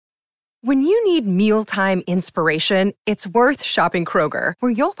When you need mealtime inspiration, it's worth shopping Kroger,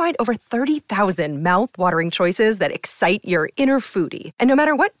 where you'll find over 30,000 mouth-watering choices that excite your inner foodie. And no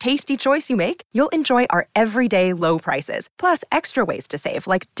matter what tasty choice you make, you'll enjoy our everyday low prices, plus extra ways to save,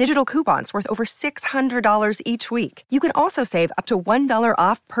 like digital coupons worth over $600 each week. You can also save up to $1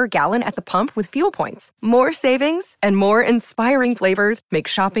 off per gallon at the pump with fuel points. More savings and more inspiring flavors make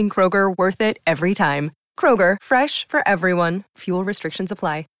shopping Kroger worth it every time. Kroger, fresh for everyone. Fuel restrictions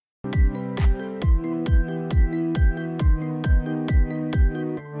apply.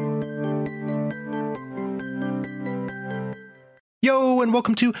 Yo, and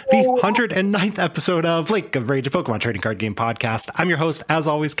welcome to the 109th episode of Lake of Rage, a Pokemon trading card game podcast. I'm your host, as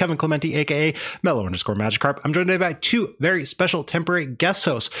always, Kevin Clementi, aka Mellow_Magikarp. I'm joined today by two very special temporary guest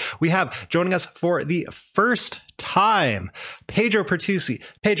hosts. We have joining us for the first time, Pedro Pertusi.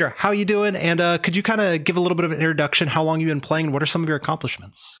 Pedro, how you doing? And could you kind of give a little bit of an introduction? How long you've been playing? And what are some of your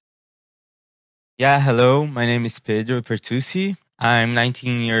accomplishments? Yeah, hello. My name is Pedro Pertusi. I'm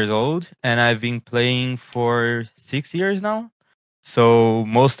 19 years old, and I've been playing for 6 years now. So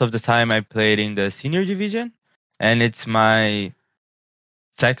most of the time I played in the senior division, and it's my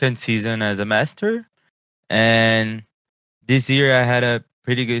second season as a master. And this year I had a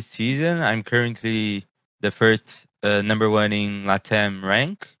pretty good season. I'm currently the first number one in LATAM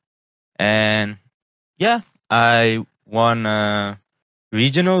rank. And yeah, I won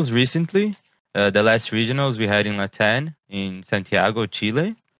regionals recently. The last regionals we had in LATAM in Santiago,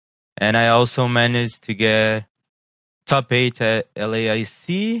 Chile. And I also managed to get top 8 at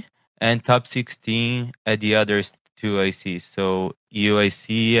LAIC and top 16 at the other two ICs, so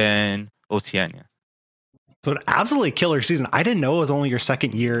UIC and Oceania. So an absolutely killer season. I didn't know it was only your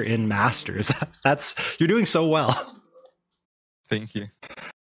second year in Masters. You're doing so well. Thank you.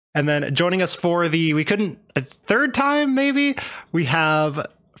 And then joining us for a third time maybe, we have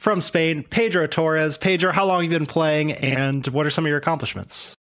from Spain, Pedro Torres. Pedro, how long have you been playing, and what are some of your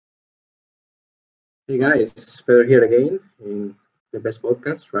accomplishments? Hey guys, Pedro here again in the best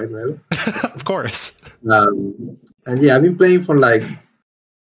podcast right now. Of course. And yeah, I've been playing for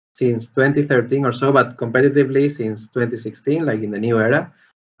since 2013 or so, but competitively since 2016, like in the new era.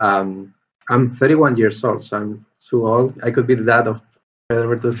 I'm 31 years old, so I'm too old. I could be the dad of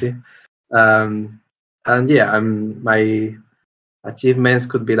Pedro Pertusi. And yeah, my achievements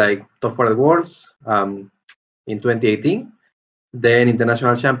could be like top 4 at Worlds in 2018, then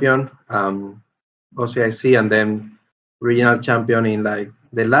international champion. OCIC, and then regional champion in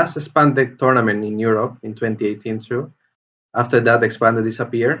the last expanded tournament in Europe in 2018 too. After that, expanded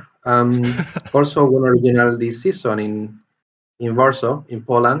disappear. Also won a regional this season in Warsaw, in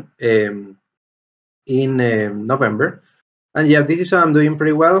Poland, in November. And yeah, this season I'm doing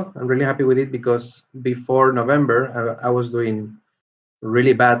pretty well. I'm really happy with it because before November, I was doing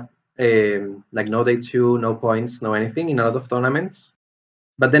really bad, like no day 2, no points, no anything in a lot of tournaments.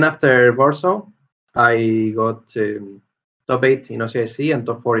 But then after Warsaw, I got top 8 in OCIC and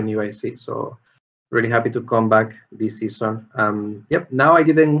top 4 in UIC. So really happy to come back this season. Now I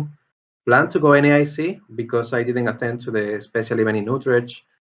didn't plan to go NAIC because I didn't attend to the special event in Utrecht.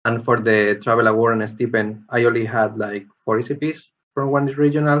 And for the travel award and stipend, I only had 4 ECPs from one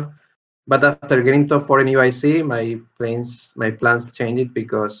regional. But after getting top 4 in UIC, my plans changed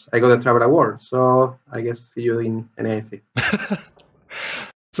because I got a travel award. So I guess see you in NAIC.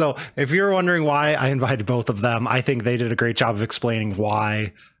 So if you're wondering why I invited both of them, I think they did a great job of explaining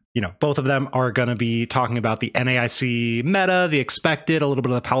why, both of them are going to be talking about the NAIC meta, the expected, a little bit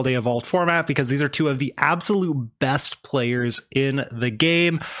of the Paldea Vault format, because these are two of the absolute best players in the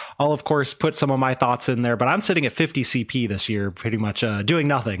game. I'll, of course, put some of my thoughts in there, but I'm sitting at 50 CP this year, pretty much doing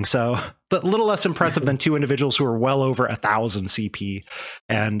nothing. So a little less impressive than two individuals who are well over 1,000 CP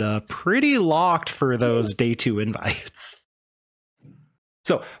and pretty locked for those day 2 invites.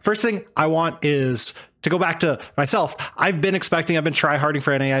 So first thing I want is to go back to myself. I've been try-harding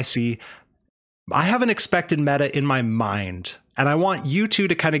for NAIC. I have an expected meta in my mind, and I want you two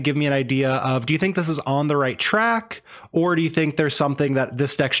to kind of give me an idea of, do you think this is on the right track, or do you think there's something that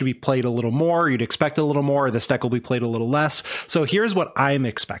this deck should be played a little more, you'd expect a little more, or this deck will be played a little less? So here's what I'm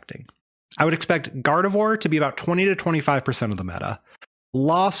expecting. I would expect Gardevoir to be about 20 to 25% of the meta.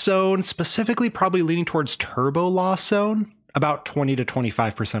 Lost Zone, specifically probably leaning towards Turbo Lost Zone, about 20 to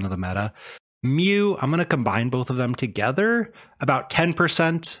 25% of the meta. Mew, I'm going to combine both of them together, about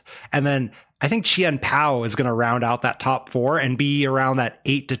 10%. And then I think Chien Pao is going to round out that top 4 and be around that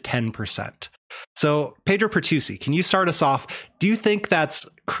 8 to 10%. So Pedro Pertusi, can you start us off? Do you think that's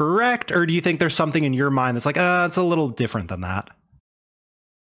correct, or do you think there's something in your mind that's it's a little different than that?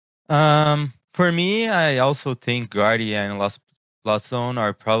 For me, I also think Guardian and Lost Zone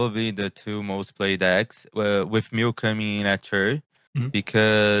are probably the two most played decks, with Mew coming in at third,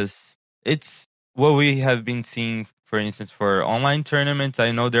 because it's what we have been seeing, for instance, for online tournaments.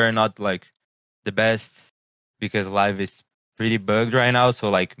 I know they're not like the best because live is pretty bugged right now, so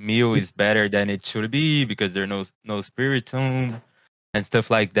like Mew is better than it should be because there's no Spirit Tomb and stuff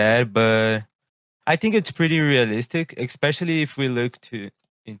like that, but I think it's pretty realistic, especially if we look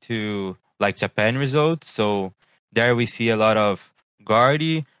into like Japan results. So there we see a lot of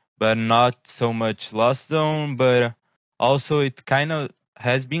Guardy, but not so much Lost Zone. But also it kind of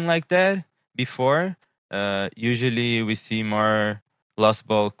has been like that before. Usually we see more Lost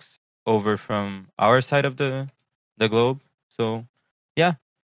Box over from our side of the globe. So yeah,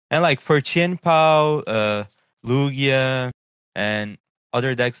 and like for Chien Pao, Lugia, and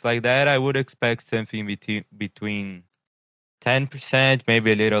other decks like that, I would expect something between 10%,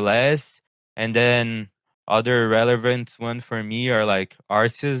 maybe a little less. And then other relevant one for me are like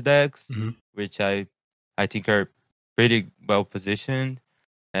Arceus decks, which I think are pretty well positioned.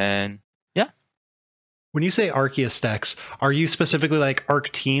 And yeah. When you say Arceus decks, are you specifically like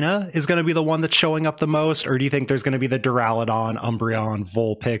Arctina is going to be the one that's showing up the most? Or do you think there's going to be the Duraludon, Umbreon,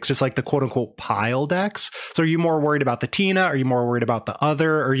 Vulpix, just like the quote unquote pile decks? So are you more worried about the Tina? Are you more worried about the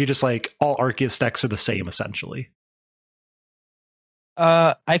other? Or are you just like all Arceus decks are the same essentially?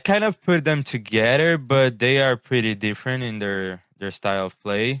 I kind of put them together, but they are pretty different in their style of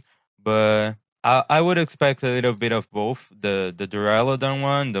play. But I would expect a little bit of both. The Duraludon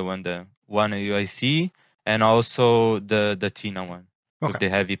one, the one UIC, and also the Tina one with the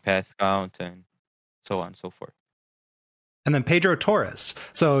heavy path count and so on and so forth. And then Pedro Torres.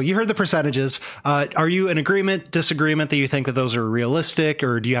 So you heard the percentages. Are you in agreement, disagreement that you think that those are realistic,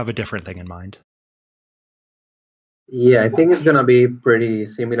 or do you have a different thing in mind? Yeah, I think it's going to be pretty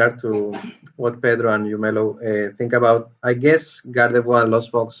similar to what Pedro and Yumelo think about. I guess Gardevoir and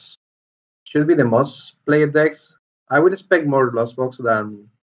Lost Box should be the most played decks. I would expect more Lost Box than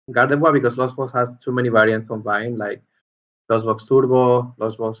Gardevoir because Lost Box has too many variants combined, like Lost Box Turbo,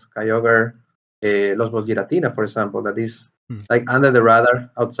 Lost Box Kyogre, Lost Box Giratina, for example, that is like under the radar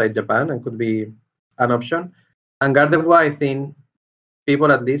outside Japan and could be an option. And Gardevoir, I think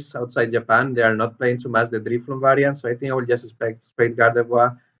people at least outside Japan, they are not playing too much the Drifloon variant, so I think I will just expect straight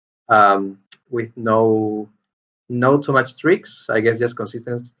Gardevoir with no too much tricks. I guess just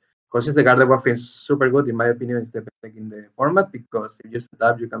consistent Gardevoir feels super good. In my opinion, it's the best deck in the format because if you set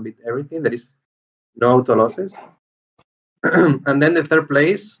up, you can beat everything. There is no auto losses. And then the third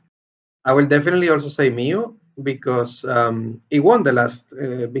place, I will definitely also say Mew because it won the last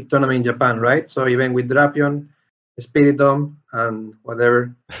big tournament in Japan, right? So even with Drapion, Spiritomb, and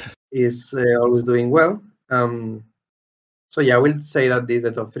whatever is always doing well. So yeah, I will say that this is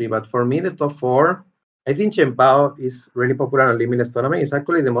the top three. But for me, the top four, I think Chien Pao is really popular in Limitless Tournament. It's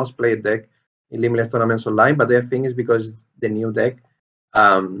actually the most played deck in Limitless Tournaments online. But the thing is because it's the new deck.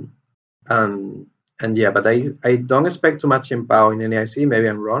 And yeah, but I don't expect too much Chien Pao in NAIC. Maybe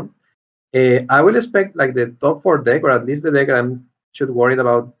I'm wrong. I will expect like the top four deck, or at least the deck I'm should worried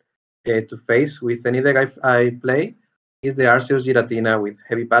about to face with any deck I play is the Arceus Giratina with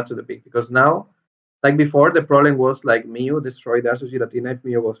heavy path to the pick. Because now, like before, the problem was like Mew destroyed Arceus Giratina if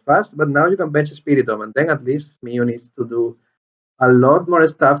Mew was fast, but now you can bench Spiritomb, and then at least Mew needs to do a lot more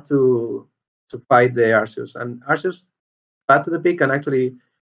stuff to fight the Arceus. And Arceus path to the pick can actually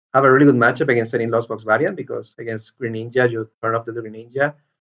have a really good matchup against any Lost Box variant because against Green Ninja, you turn off the Green Ninja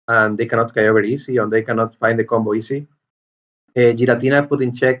and they cannot Kyogre easy, or they cannot find the combo easy. Giratina put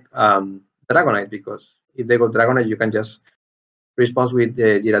in check Dragonite because if they go Dragonite, you can just respond with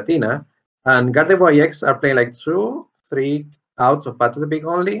Giratina. And Gardevoir EX are playing like 2-3 outs of Path to the Big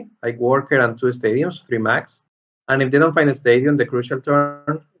only, like Worker and 2 stadiums, 3 max. And if they don't find a stadium, the crucial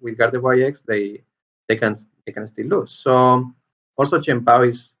turn with Gardevoir EX, they can still lose. So also Chien Pao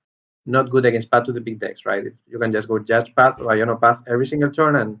is not good against Path to the Big decks, right? You can just go Judge Path or Iono Path every single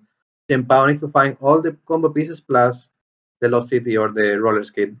turn, and Chien Pao needs to find all the combo pieces plus the Lost City or the Roller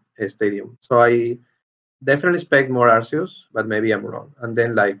Skate Stadium. So I definitely expect more Arceus, but maybe I'm wrong. And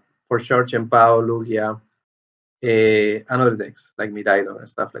then like for sure Chien Pao, Lugia, and other decks like Miraidon and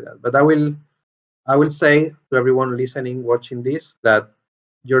stuff like that. But I will say to everyone listening, watching this, that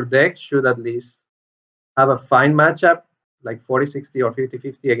your deck should at least have a fine matchup, like 40-60 or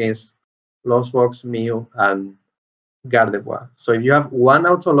 50-50 against Lost Box, Mew, and Gardevoir. So if you have one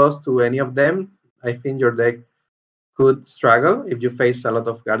auto loss to any of them, I think your deck could struggle if you face a lot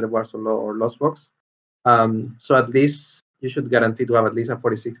of Gardevoir solo or Lost Box. So at least you should guarantee to have at least a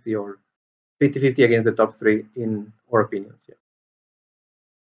 40-60 or 50-50 against the top three in our opinions. Yeah.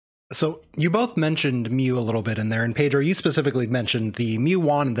 So you both mentioned Mew a little bit in there, and Pedro, you specifically mentioned the Mew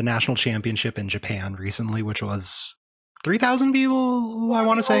won the national championship in Japan recently, which was 3,000 people, I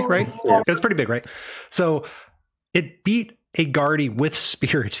want to say, right? Yeah. It was pretty big, right? So it beat a Guardy with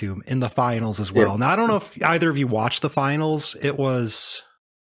Spiritomb in the finals as well. Yeah. Now, I don't know if either of you watched the finals.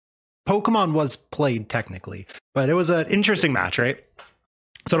 Pokemon was played technically, but it was an interesting match, right?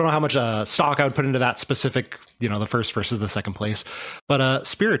 So I don't know how much stock I would put into that specific, the first versus the second place. But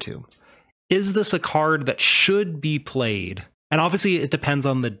Spiritomb, is this a card that should be played? And obviously it depends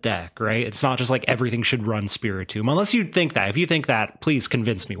on the deck, right? It's not just like everything should run Spiritomb, unless you think that. If you think that, please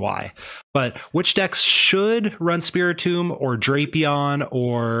convince me why. But which decks should run Spiritomb or Drapion?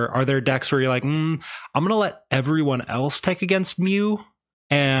 Or are there decks where you're like, I'm going to let everyone else tech against Mew,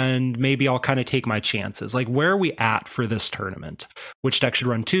 and maybe I'll kind of take my chances? Like, where are we at for this tournament? Which deck should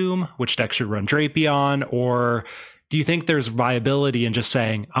run Tomb? Which deck should run Drapion? Or do you think there's viability in just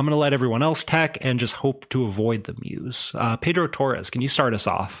saying, I'm going to let everyone else tech and just hope to avoid the Mews? Pedro Torres, can you start us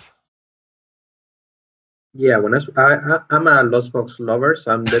off? Yeah, I'm a Lost Box lover,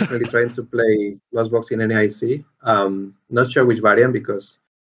 so I'm definitely trying to play Lost Box in NAIC. Not sure which variant, because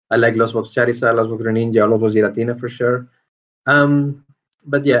I like Lost Box Charizard, Lost Box Greninja, Lost Box Giratina for sure.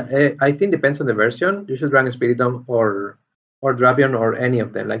 But yeah, I think depends on the version. You should run Spiritomb or Drapion or any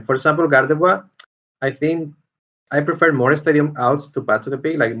of them. Like, for example, Gardevoir, I think I prefer more Stadium outs to Path to the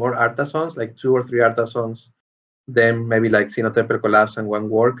Peak, like more Artasons, like 2 or 3 Artasons, then maybe like Sinnoh Collapse and 1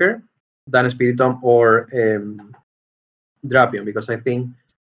 Worker, than Spiritomb or Drapion, because I think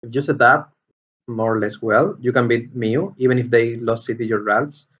if you set up more or less well, you can beat Mew, even if they lost City your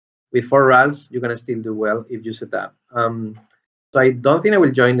Ralts. With 4 Ralts, you're going to still do well if you set up. So I don't think I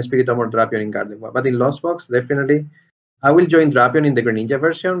will join Spiritomb or Drapion in Gardevoir, but in Lost Box, definitely. I will join Drapion in the Greninja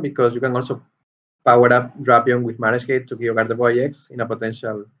version, because you can also power up Drapion with Manage Gate to give Gardevoir EX in a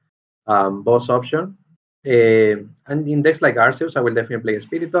potential boss option. And in decks like Arceus, I will definitely play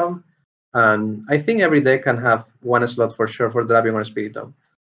Spiritomb. And I think every deck can have 1 slot for sure for Drapion or Spiritomb.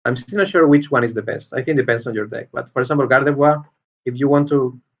 I'm still not sure which one is the best. I think it depends on your deck. But for example, Gardevoir, if you want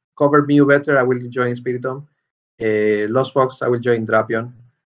to cover Mew better, I will join Spiritomb. Lost Box, I will join Drapion.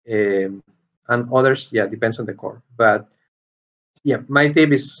 And others, yeah, depends on the core. But yeah, my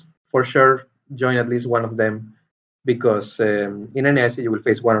tip is for sure join at least one of them, because in NAIC you will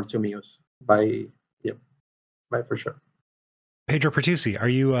face 1 or 2 Mews by for sure. Pedro Pertusi, are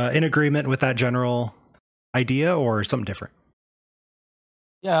you in agreement with that general idea or something different?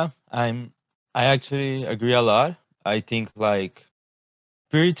 Yeah, I actually agree a lot. I think like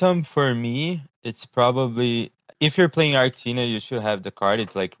Spiritomb for me, it's probably, if you're playing Arctina, you should have the card.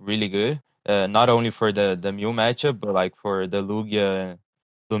 It's like really good. Not only for the Mew matchup, but like for the Lugia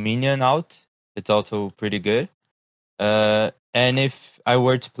Luminion out, it's also pretty good. And if I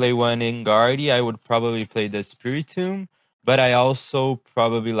were to play one in Guardy, I would probably play the Spiritomb, but I also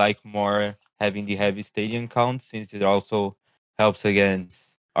probably like more having the heavy stadium count, since it also helps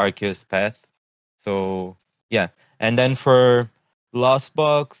against Arceus Path. So yeah, and then for Lost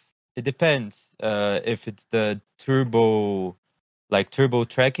Box, it depends. If it's the turbo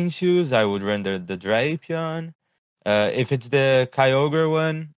tracking shoes, I would run the Drapion. If it's the Kyogre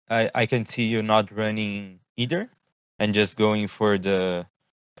one, I can see you not running either, and just going for the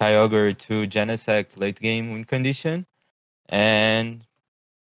Kyogre to Genesect late game win condition. And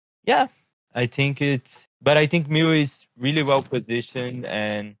yeah, I think Mew is really well positioned,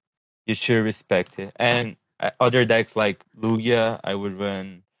 and you should respect it. And other decks like Lugia, I would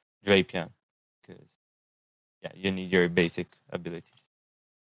run Drapion, because yeah, you need your basic abilities.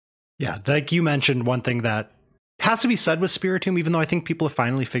 Yeah, like you mentioned, one thing that has to be said with Spiritomb, even though I think people have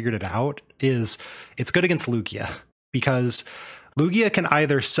finally figured it out, is it's good against Lugia, because Lugia can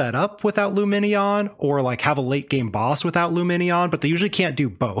either set up without Luminion or like have a late game boss without Luminion, but they usually can't do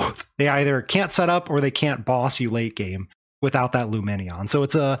both. They either can't set up or they can't boss you late game without that Luminion. So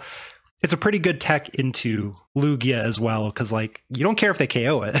it's a pretty good tech into Lugia as well, because like you don't care if they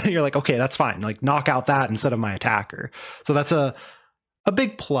KO it. You're like, okay, that's fine. Like knock out that instead of my attacker. So that's a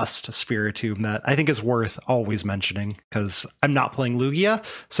big plus to Spiritomb that I think is worth always mentioning, because I'm not playing Lugia,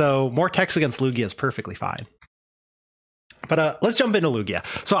 so more techs against Lugia is perfectly fine. But let's jump into Lugia.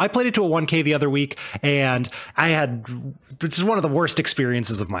 So I played it to a 1K the other week, and this is one of the worst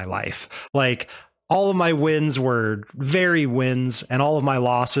experiences of my life. Like, all of my wins were very wins, and all of my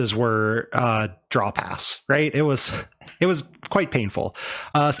losses were draw pass, right? It was quite painful.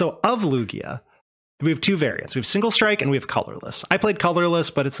 So of Lugia, we have 2 variants. We have single strike and we have colorless. I played colorless,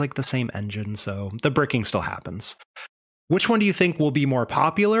 but it's like the same engine, so the bricking still happens. Which one do you think will be more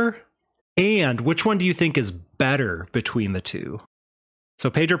popular? And which one do you think is better between the two? So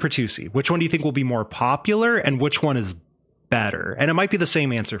Pedro Pertusi, which one do you think will be more popular and which one is better? And it might be the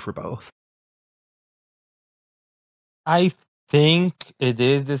same answer for both. I think it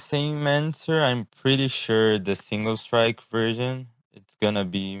is the same answer. I'm pretty sure the single strike version, it's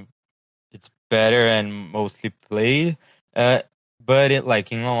better and mostly played. But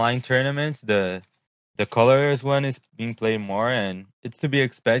like in online tournaments, the colors one is being played more, and it's to be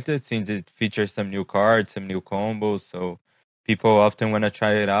expected since it features some new cards, some new combos, so people often want to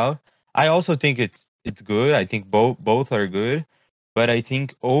try it out. I also think it's good. I think both are good, but I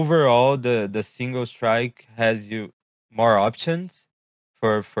think overall the single strike has you more options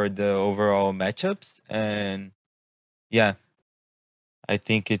for the overall matchups, and yeah, I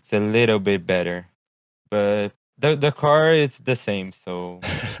think it's a little bit better. But the car is the same, so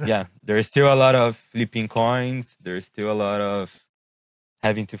yeah, there's still a lot of flipping coins. There's still a lot of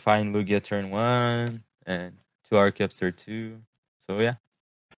having to find Lugia turn 1 and 2 Archeops turn 2. So yeah.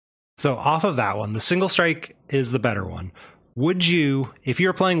 So off of that one, the single strike is the better one. Would you, if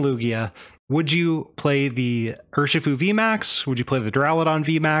you're playing Lugia, would you play the Urshifu VMAX? Would you play the Duraludon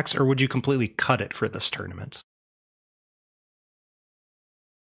VMAX? Or would you completely cut it for this tournament?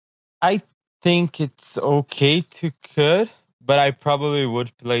 I think it's okay to cut, but I probably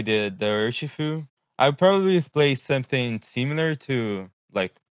would play the Urshifu. I'd probably play something similar to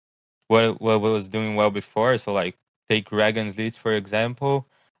like what was doing well before. So like take Dragon's Leads for example.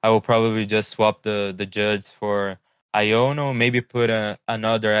 I will probably just swap the judge for Iono, maybe put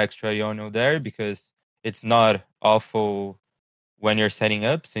another extra Iono there because it's not awful when you're setting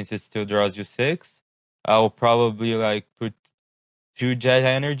up since it still draws you 6. I'll probably like put 2 Jet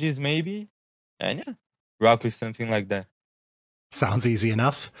Energies maybe, and yeah, rock with something like that. Sounds easy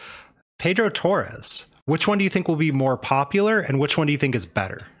enough. Pedro Torres, which one do you think will be more popular and which one do you think is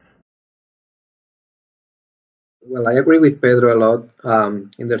better? Well, I agree with Pedro a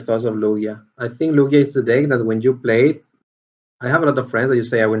lot in their thoughts of Lugia. I think Lugia is the deck that when you play it, I have a lot of friends that you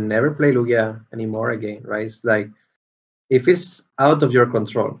say, I will never play Lugia anymore again, right? It's like, if it's out of your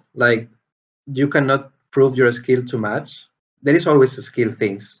control, like you cannot prove your skill to match, there is always skill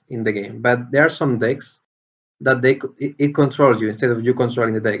things in the game. But there are some decks that it controls you instead of you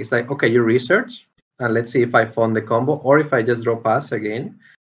controlling the deck. It's like, okay, you research, and let's see if I found the combo or if I just draw pass again.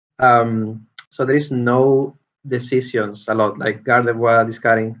 So there is no decisions a lot, like Gardevoir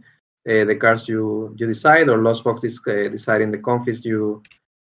discarding the cards you decide, or Lost Box deciding the confis you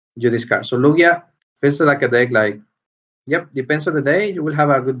discard. So Lugia feels like a deck like, yep, depends on the day. You will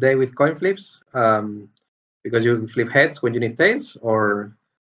have a good day with coin flips because you flip heads when you need tails, or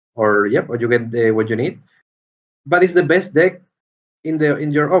you get what you need. But it's the best deck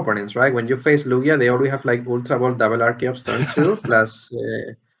in your opponents, right? When you face Lugia, they always have like Ultra Ball, double Archeops turn 2 plus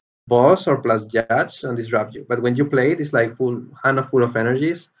boss or plus judge and disrupt you. But when you play it, it's like full of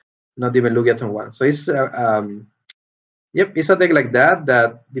energies, not even Lugia turn 1. So it's it's a deck like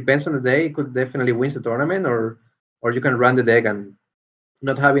that depends on the day. It could definitely win the tournament, or you can run the deck and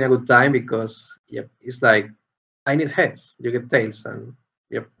not having a good time because it's like, I need heads, you get tails, and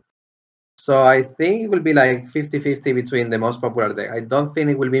So I think it will be like 50-50 between the most popular deck. I don't think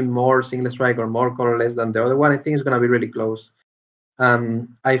it will be more single strike or more colorless than the other one. I think it's going to be really close.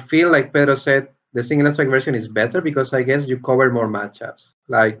 I feel like Pedro said, the single strike version is better because I guess you cover more matchups.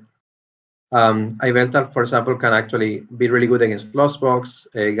 Like Iveltal, for example, can actually be really good against Lost Box,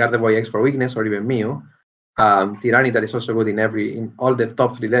 Gardevoir X for weakness, or even Mew. Tyranitar is also good in all the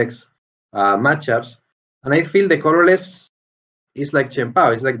top 3 decks matchups. And I feel the colorless is like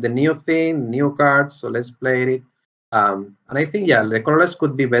Chien-Pao. It's like the new thing, new cards, so let's play it. And I think, the colorless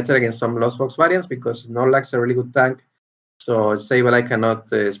could be better against some Lost Box variants because Snorlax a really good tank. So Sableye cannot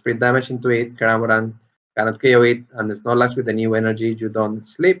spread damage into it, Caramoran cannot KO it, and the Snorlax with the new energy, you don't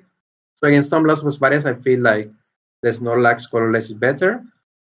sleep. So against some Lost Box variants, I feel like the Snorlax colorless is better.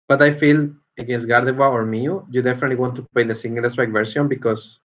 But I feel against Gardevoir or Mew, you definitely want to play the single strike version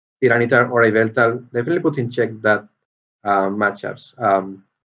because Tyranitar or Iveltal definitely put in check that matchups.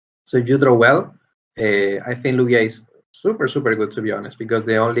 So if you draw well, I think Lugia is super, super good, to be honest, because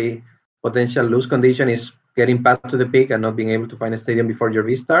the only potential lose condition is getting past to the peak and not being able to find a stadium before your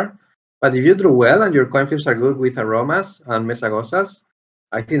V-Star. But if you draw well and your coin flips are good with Aromas and Mesagosas,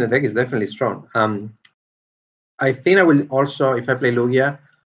 I think the deck is definitely strong. I think I will also, if I play Lugia,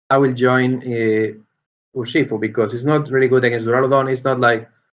 I will join Urshifu because it's not really good against Duraludon. It's not like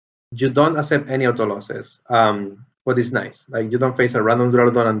you don't accept any auto losses. But it's nice. Like you don't face a random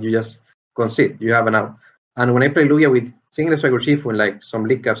Duraludon and you just concede. You have an out. And when I play Lugia with single strike Urshifu in like some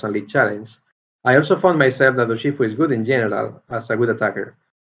League Cups and League Challenge, I also found myself that Urshifu is good in general as a good attacker.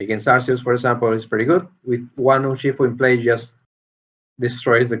 Against Arceus, for example, is pretty good. With one Urshifu in play, just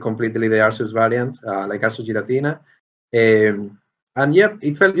destroys completely the Arceus variant, like Arceus Giratina. And yeah,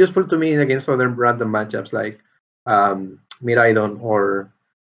 it felt useful to me against other random matchups like Miraidon or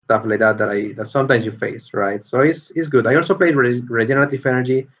stuff like that sometimes you face, right? So it's good. I also played Regenerative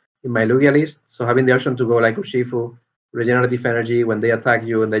Energy in my Lugia list, so having the option to go like Urshifu, Regenerative Energy when they attack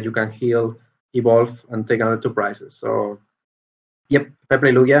you, and then you can heal, evolve, and take another 2 prizes. So yep, if I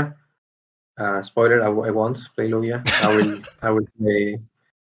play Lugia, spoiler, I won't play Lugia. I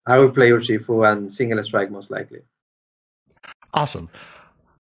will play Urshifu and Single Strike most likely. Awesome.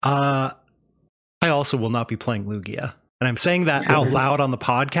 I also will not be playing Lugia. And I'm saying that out loud on the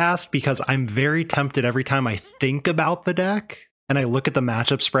podcast because I'm very tempted every time I think about the deck and I look at the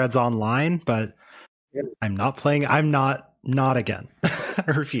matchup spreads online, but I'm not playing. I'm not again.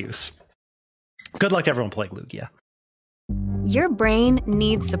 I refuse. Good luck to everyone playing Lugia. Your brain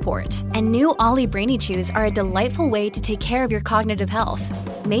needs support, and new Ollie Brainy Chews are a delightful way to take care of your cognitive health.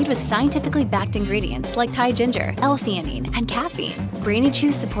 Made with scientifically backed ingredients like Thai ginger, L-theanine, and caffeine, Brainy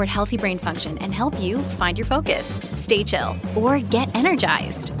Chews support healthy brain function and help you find your focus, stay chill, or get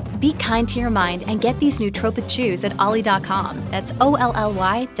energized. Be kind to your mind and get these nootropic chews at ollie.com. That's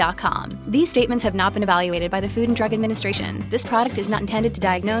OLLY.com. These statements have not been evaluated by the Food and Drug Administration. This product is not intended to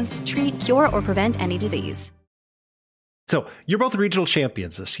diagnose, treat, cure, or prevent any disease. So you're both regional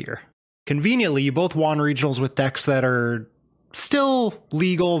champions this year. Conveniently, you both won regionals with decks that are still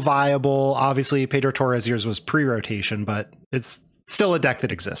legal, viable. Obviously, Pedro Torres, yours was pre-rotation, but it's still a deck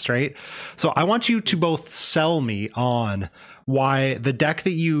that exists, right? So I want you to both sell me on why the deck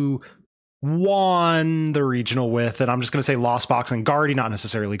that you won the regional with, and I'm just going to say Lost Box and Guardy, not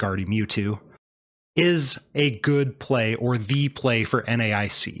necessarily Guardy Mewtwo, is a good play or the play for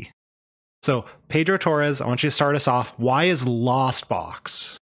NAIC. So, Pedro Torres, I want you to start us off. Why is Lost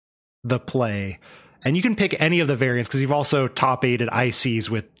Box the play? And you can pick any of the variants because you've also top 8'd ICs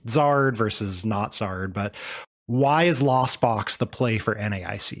with Zard versus not Zard. But why is Lost Box the play for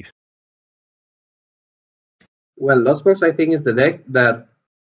NAIC? Well, Lost Box, I think, is the deck that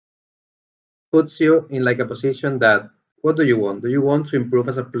puts you in like a position that, what do you want? Do you want to improve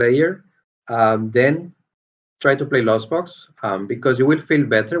as a player? Then try to play Lost Box because you will feel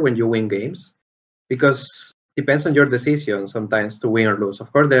better when you win games, because it depends on your decision sometimes to win or lose.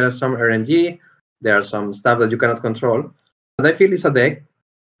 Of course, there are some RNG, there are some stuff that you cannot control, but I feel it's a deck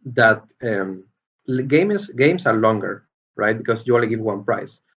that games are longer, right? Because you only give 1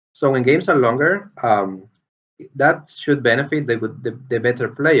 prize. So when games are longer, that should benefit the better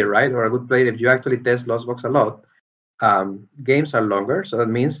player, right? Or a good player. If you actually test Lost Box a lot, games are longer, so that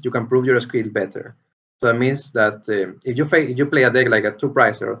means you can prove your skill better. So that means that if you play a deck like a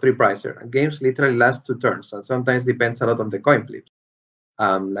 2-pricer or 3-pricer, games literally last 2 turns, and sometimes depends a lot on the coin flip.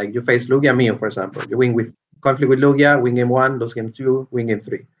 Like you face Lugia Mio, for example. You win with coin flip with Lugia, win game 1, lose game 2, win game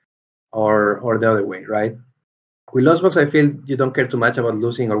 3. Or the other way, right? With Lost Box, I feel you don't care too much about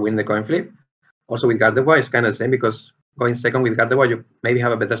losing or winning the coin flip. Also with Gardevoir, it's kind of the same because going second with Gardevoir, you maybe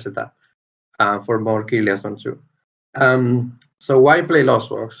have a better setup for more kill liaison too. So why play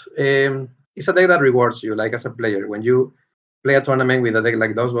Lost Box? It's a deck that rewards you, like as a player. When you play a tournament with a deck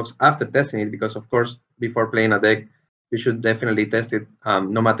like Lost Box after testing it, because of course, before playing a deck, you should definitely test it,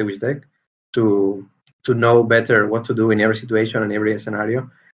 no matter which deck, to know better what to do in every situation and every scenario.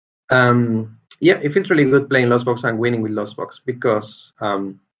 Yeah, it feels really good playing Lost Box and winning with Lost Box because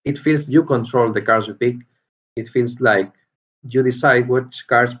it feels you control the cards you pick. It feels like you decide which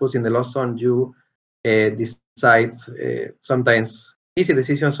cards put in the Lost Zone. You decide sometimes easy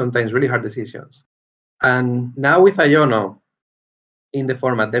decisions, sometimes really hard decisions. And now with Iono in the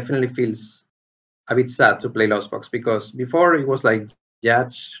format, definitely feels a bit sad to play Lost Box because before it was like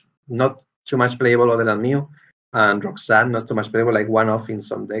Judge, not too much playable other than Mew, and Roxanne, not too much playable, like one-off in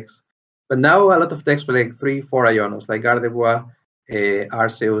some decks. But now a lot of decks play like 3-4 Ionos, like Gardevoir,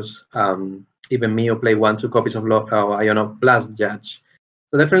 Arceus, even Mew play 1-2 copies of Iono plus Judge.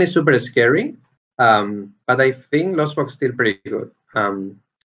 So definitely super scary, but I think Lost Box is still pretty good.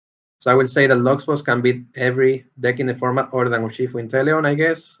 So I will say that Lost Box can beat every deck in the format other than Urshifu Inteleon, I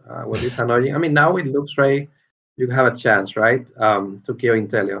guess, what is annoying. I mean, now it looks right, you have a chance, right, to kill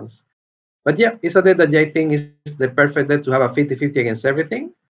Inteleons. But yeah, it's a deck that I think is the perfect deck to have a 50-50 against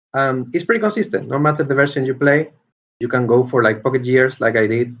everything. It's pretty consistent. No matter the version you play, you can go for like Pocket Gears, like I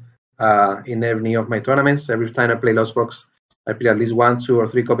did in any of my tournaments. Every time I play Lost Box, I play at least 1, 2, or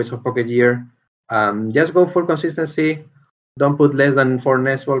 3 copies of Pocket Gear. Just go for consistency. Don't put less than 4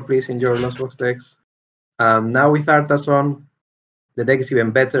 Nest Ball, please, in your Lost Box decks. Now with Artason, the deck is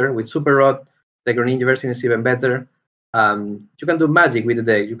even better. With Super Rod, the Greninja version is even better. You can do magic with the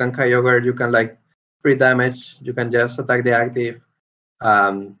deck. You can Kyogre, you can like free damage, you can just attack the active.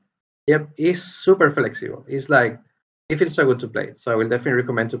 Yep, it's super flexible. It's like, it feels so good to play. So I will definitely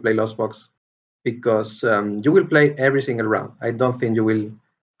recommend to play Lost Box because you will play every single round. I don't think you will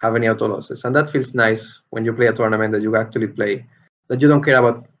have any auto losses, and that feels nice when you play a tournament that you actually play, that you don't care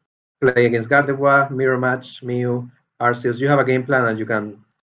about playing against Gardevoir, Mirror Match, Mew, Arceus. You have a game plan and you can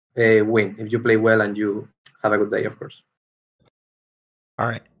win if you play well and you have a good day, of course. All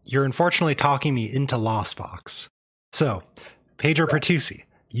right. You're unfortunately talking me into Lost Box. So, Pedro Pertusi,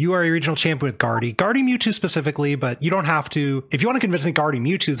 you are a regional champion with Guardy Mewtwo specifically, but you don't have to. If you want to convince me Guardy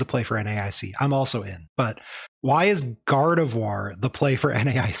Mewtwo is the play for NAIC, I'm also in. But why is Gardevoir the play for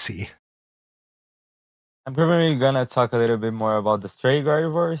NAIC? I'm probably gonna talk a little bit more about the Stray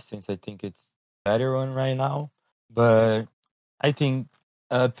Gardevoir since I think it's a better one right now. But I think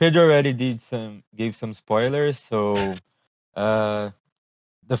Pedro already gave some spoilers. So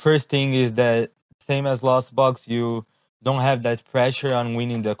the first thing is that same as Lost Box, you don't have that pressure on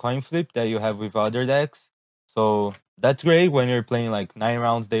winning the coin flip that you have with other decks. So that's great when you're playing like 9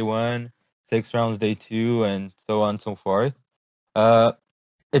 rounds day 1, 6 rounds day 2, and so on and so forth.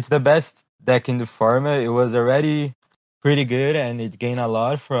 It's the best deck in the format. It was already pretty good, and it gained a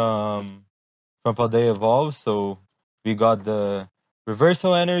lot from Paldea Evolve. So we got the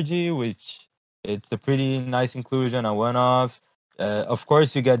Reversal Energy, which it's a pretty nice inclusion, a one-off. Of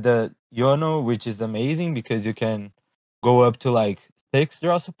course, you get the Yono, which is amazing because you can go up to like 6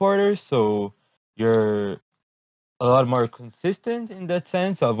 draw supporters. So you're a lot more consistent in that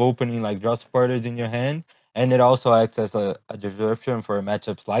sense of opening like draw supporters in your hand. And it also acts as a disruption for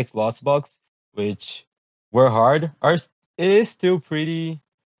matchups like Lost Box, which were hard. It is still pretty.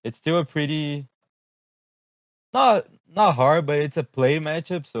 It's still a pretty not hard, but it's a play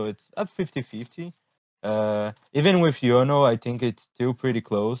matchup, so it's a 50-50. Even with Yono, I think it's still pretty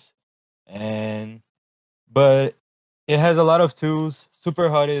close. But it has a lot of tools. Super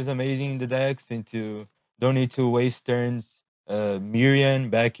Hot is amazing in the deck since you don't need to waste turns. Miriam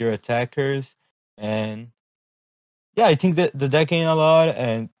back your attackers, and yeah, I think that the deck gained a lot.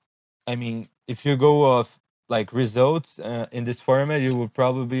 And I mean, if you go off like results in this format, you will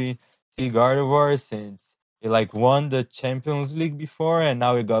probably see Gardevoir since it like won the Champions League before, and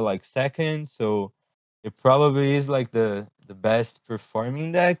now it got like second. So it probably is like the best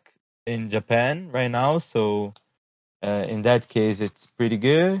performing deck in Japan right now. So in that case, it's pretty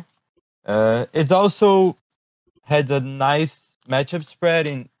good. It's also had a nice matchup spread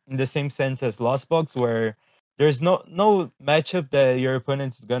in the same sense as Lost Box, where there's no matchup that your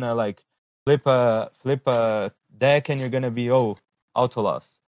opponent is gonna like flip a deck and you're gonna be auto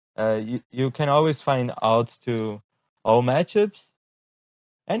loss. You can always find outs to all matchups,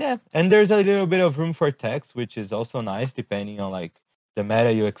 and yeah, and there's a little bit of room for text, which is also nice depending on like the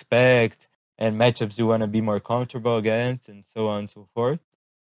meta you expect and matchups you want to be more comfortable against, and so on and so forth.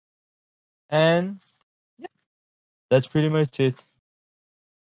 And yeah, that's pretty much it.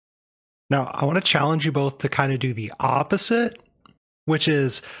 Now, I want to challenge you both to kind of do the opposite, which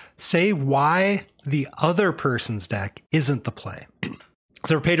is say why the other person's deck isn't the play.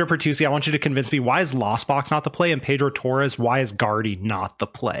 So for Pedro Pertusi, I want you to convince me, why is Lost Box not the play? And Pedro Torres, why is Guardy not the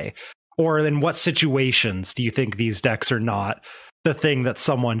play? Or in what situations do you think these decks are not the thing that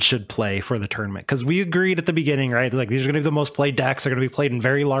someone should play for the tournament? Because we agreed at the beginning, right? Like, these are going to be the most played decks. They're going to be played in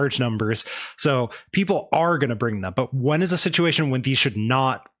very large numbers. So people are going to bring them. But when is a situation when these should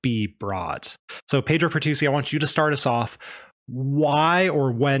not be brought? So Pedro Pertusi, I want you to start us off. Why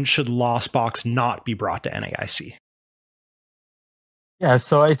or when should Lost Box not be brought to NAIC? Yeah,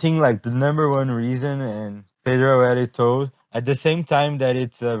 so I think like the number one reason, and Pedro already told, at the same time that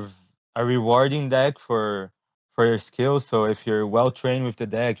it's a rewarding deck for your skills. So if you're well trained with the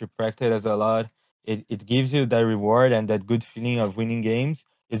deck, you practice a lot, it gives you that reward and that good feeling of winning games.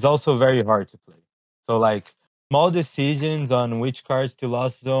 It's also very hard to play. So like small decisions on which cards to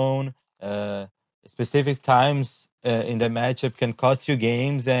lost zone, specific times in the matchup can cost you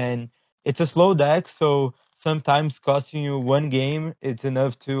games, and it's a slow deck, so sometimes costing you one game, it's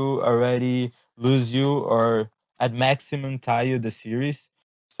enough to already lose you or at maximum tie you the series.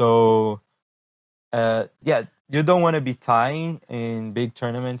 So yeah, you don't want to be tying in big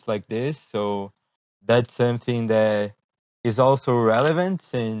tournaments like this. So that's something that is also relevant,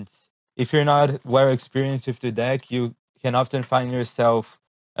 since if you're not well experienced with the deck, you can often find yourself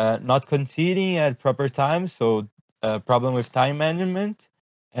not conceding at proper time. So problem with time management,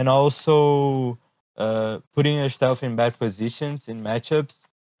 and also putting yourself in bad positions in matchups,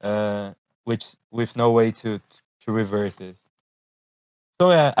 which with no way to reverse it.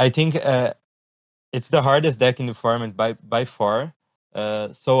 So yeah, I think it's the hardest deck in the format by far.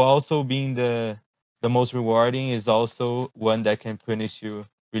 So also being the the most rewarding is also one that can punish you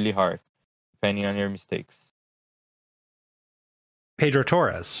really hard, depending on your mistakes. Pedro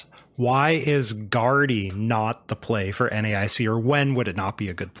Torres, why is Guardy not the play for NAIC, or when would it not be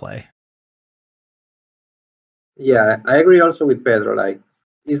a good play? Yeah, I agree also with Pedro. Like,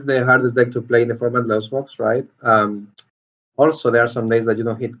 it's the hardest deck to play in the format Lost Box, right? Also, there are some days that you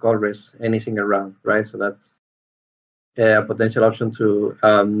don't hit call raise any single round, right? So that's a potential option to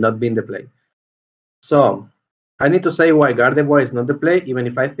not be in the play. So I need to say why Gardevoir is not the play, even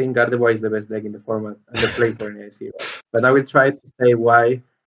if I think Gardevoir is the best deck in the format and the play for NAIC. Right? But I will try to say why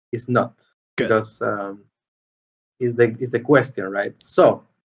it's not, Good. because is the question, right? So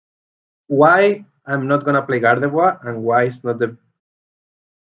why I'm not gonna play Gardevoir and why it's not the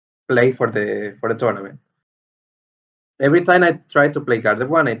play for the tournament. Every time I tried to play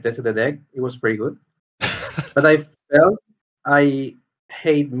Gardevoir and I tested the deck, it was pretty good. But I felt I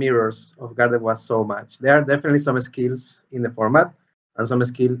hate mirrors of Gardevoir so much. There are definitely some skills in the format and some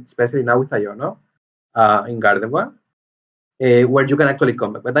skills, especially now with Iono in Gardevoir, where you can actually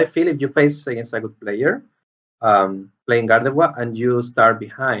come back. But I feel if you face against a good player playing Gardevoir and you start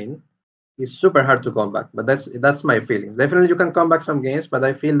behind, it's super hard to come back. But that's my feelings. Definitely you can come back some games, but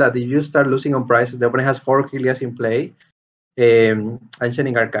I feel that if you start losing on prices, the opponent has 4 Kilias in play, Ancient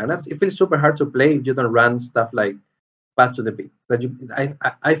Arcanas, it feels super hard to play if you don't run stuff like Path to the Peak.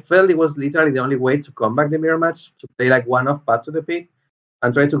 I felt it was literally the only way to come back the mirror match, to play like one-off Path to the Peak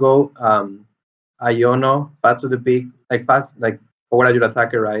and try to go Iono, Path to the Peak, like Power your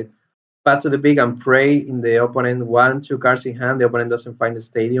attacker, right? Path to the Peak and pray in the opponent 1-2 cards in hand, the opponent doesn't find the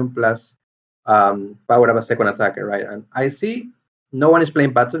stadium, plus power of a second attacker, right? And I see no one is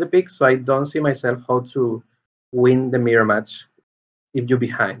playing Path to the Peak, so I don't see myself how to win the mirror match if you're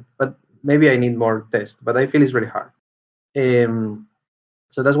behind. But maybe I need more tests, but I feel it's really hard.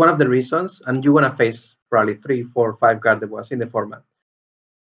 So that's one of the reasons, and you're gonna face probably 3, 4, 5 Gardevoirs in the format.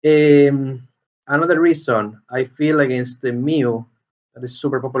 Another reason I feel against the Mew that is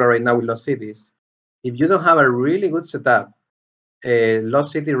super popular right now with Lost Cities, if you don't have a really good setup,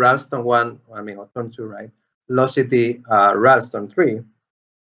 Lost City Ralston 1, or turn 2, right? Lost City Ralston 3,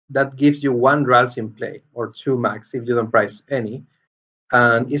 that gives you 1 Rals in play, or 2 max if you don't price any.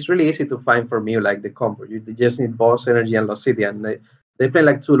 And it's really easy to find for Mew, like the combo. You just need Boss Energy and Lost City, and they play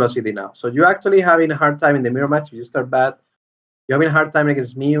like 2 Lost City now. So you're actually having a hard time in the mirror match if you start bad. You're having a hard time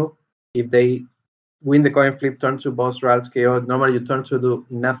against Mew if they win the coin flip, turn 2 Boss Rals KO. Normally you turn 2 do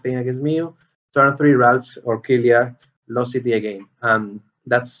nothing against Mew, turn 3 Rals or Kilia, Lost City again.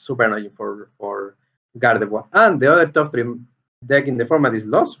 That's super annoying for Gardevoir. And the other top 3 deck in the format is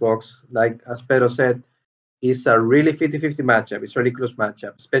Lost Box, like as Pedro said. It's a really 50-50 matchup. It's a really close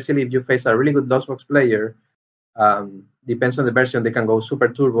matchup, especially if you face a really good Lost Box player. Depends on the version, they can go super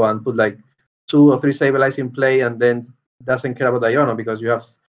turbo and put like 2 or 3 Sableye Eyes in play and then doesn't care about Iono because you have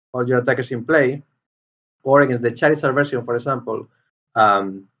all your attackers in play. Or against the Charizard version, for example,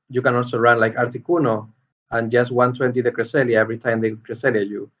 you can also run like Articuno and just 120 the Cresselia every time they Cresselia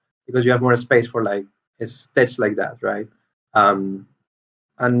you, because you have more space for like a stage like that, right?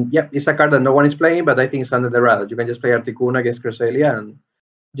 And yeah, it's a card that no one is playing, but I think it's under the radar. You can just play Articuno against Cresselia and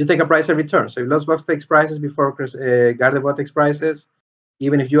you take a price every turn. So if Lost Box takes prices before Gardevoir takes prices,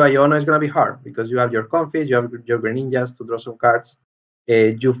 even if you Iono, it's going to be hard because you have your Confis, you have your Greninjas to draw some cards.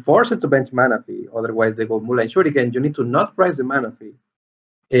 You force it to bench Mana Fee, otherwise they go Moonlight Shuriken. You need to not price the Mana Fee.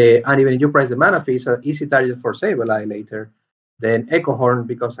 And even if you price the Mana Fee, it's an easy target for Sableye later. Then Echo Horn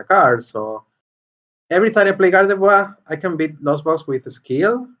becomes a card, so every time I play Gardevoir, I can beat Lost Box with a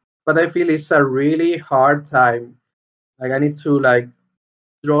skill, but I feel it's a really hard time. Like I need to like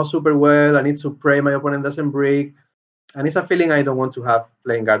draw super well. I need to pray my opponent doesn't break, and it's a feeling I don't want to have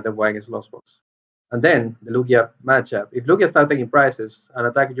playing Gardevoir against Lost Box. And then the Lugia matchup. If Lugia starts taking prices and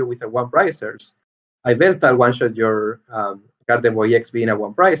attack you with a 1-pricers, I Veltal one-shot your Gardevoir EX being a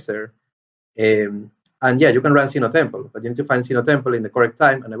 1-pricer. And yeah, you can run Sinnoh Temple, but you need to find Sinnoh Temple in the correct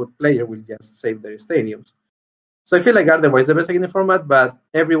time, and a good player will just save their stadiums. So I feel like Gardevoir is the best in the format, but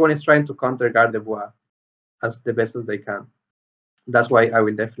everyone is trying to counter Gardevoir as the best as they can. That's why I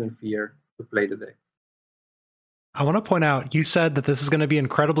will definitely fear to play the deck. I want to point out, you said that this is going to be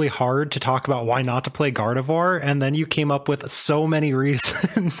incredibly hard to talk about why not to play Gardevoir, and then you came up with so many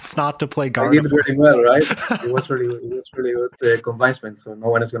reasons not to play Gardevoir. I did really well, right? It was really good convincement, so no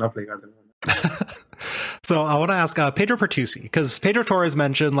one is going to play Gardevoir. So I want to ask Pedro Pertusi, because Pedro Torres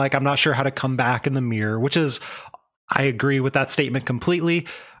mentioned, like, I'm not sure how to come back in the mirror, which is, I agree with that statement completely.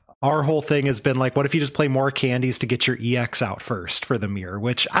 Our whole thing has been like, what if you just play more candies to get your EX out first for the mirror?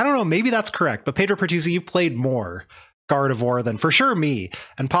 Which, I don't know, maybe that's correct. But Pedro Pertusi, you've played more Gardevoir than for sure me,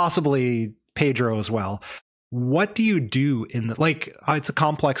 and possibly Pedro as well. What do you do in the, like, it's a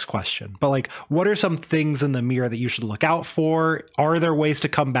complex question, but like, what are some things in the mirror that you should look out for? Are there ways to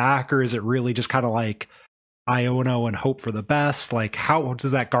come back, or is it really just kind of like Iono and hope for the best? Like, how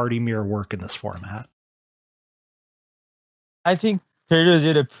does that Guardy mirror work in this format? I think Pedro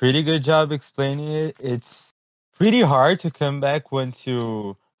did a pretty good job explaining it. It's pretty hard to come back once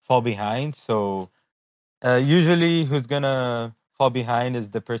you fall behind. So usually who's gonna fall behind is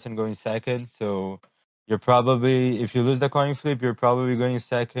the person going second. So you're probably, if you lose the coin flip, you're probably going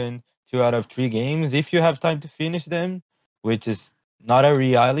second 2 out of 3 games if you have time to finish them, which is not a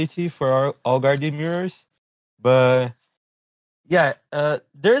reality for all Guardian mirrors. But yeah,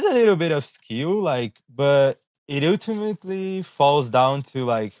 there's a little bit of skill, like, but it ultimately falls down to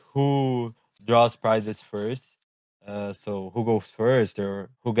like who draws prizes first. So who goes first or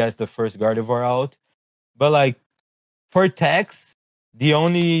who gets the first Gardevoir out. But like for techs, the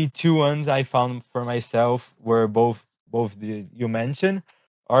only 2 ones I found for myself were both the you mentioned,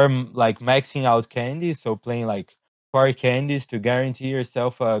 are like maxing out candies, so playing like 4 candies to guarantee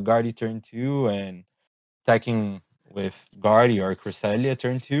yourself a Guardy turn 2 and attacking with Guardy or Cresselia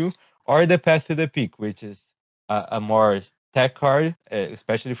turn 2, or the Path to the Peak, which is a more tech card,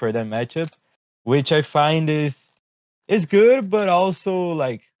 especially for that matchup, which I find is good, but also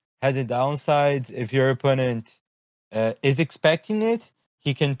like has its downsides. If your opponent is expecting it,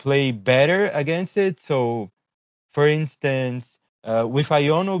 he can play better against it. So, for instance, with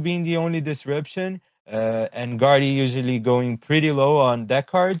Iono being the only disruption, and Guardy usually going pretty low on deck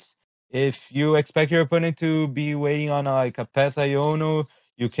cards, if you expect your opponent to be waiting on like a Path Iono,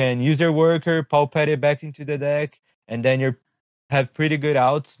 you can use your worker, pulpet it back into the deck, and then you have pretty good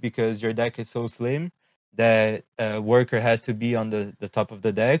outs because your deck is so slim that worker has to be on the top of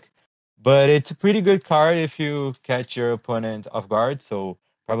the deck. But it's a pretty good card if you catch your opponent off guard. So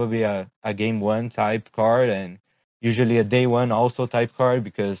probably a game 1 type card, and usually a day 1 also type card,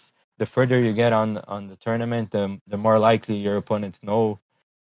 because the further you get on the tournament, the more likely your opponents know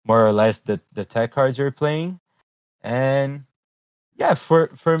more or less the tech cards you're playing. And yeah, for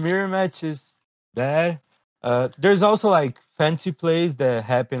mirror matches, that there's also like fancy plays that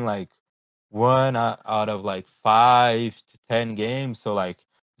happen like 1 out of like 5 to 10 games. So like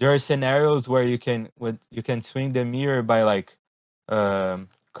there are scenarios where you can swing the mirror by like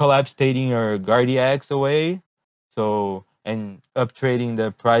collapse stating your Guardiax away, so, and up trading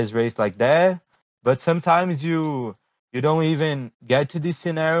the prize race like that. But sometimes you don't even get to this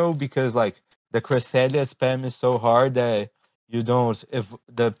scenario because like the Cresselia spam is so hard that you don't, if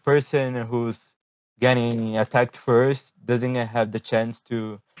the person who's getting attacked first doesn't have the chance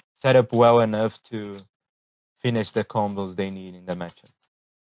to set up well enough to finish the combos they need in the matchup.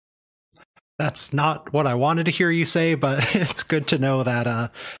 That's not what I wanted to hear you say, but it's good to know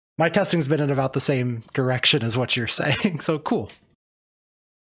that my testing's been in about the same direction as what you're saying. So cool.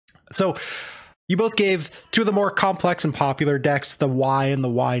 So you both gave 2 of the more complex and popular decks, the why and the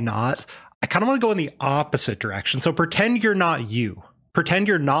why not. I kind of want to go in the opposite direction. So pretend you're not you. Pretend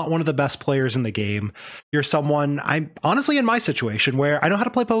you're not one of the best players in the game. You're someone, I'm honestly in my situation where I know how to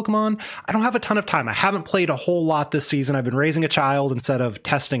play Pokemon. I don't have a ton of time. I haven't played a whole lot this season. I've been raising a child instead of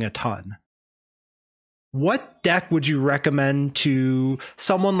testing a ton. What deck would you recommend to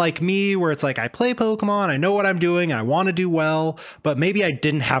someone like me where it's like, I play Pokemon, I know what I'm doing, I want to do well, but maybe I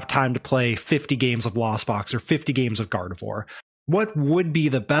didn't have time to play 50 games of Lost Box or 50 games of Gardevoir? What would be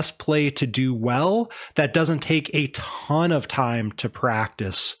the best play to do well that doesn't take a ton of time to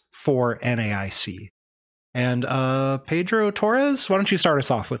practice for NAIC? And Pedro Torres, why don't you start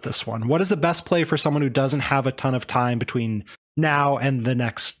us off with this one? What is the best play for someone who doesn't have a ton of time between now and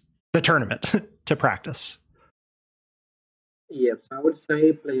the tournament to practice? Yes, I would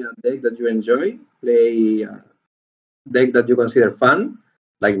say play a deck that you enjoy, play a deck that you consider fun,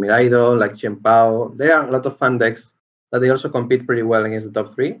 like Miraido, like Chien-Pao. There are a lot of fun decks that they also compete pretty well against the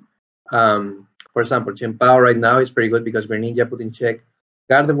top 3. For example, Chien-Pao right now is pretty good because Greninja put in check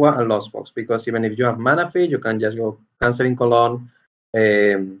Gardevoir and Lost Box, because even if you have Mana Feed, you can just go Canceling Colon,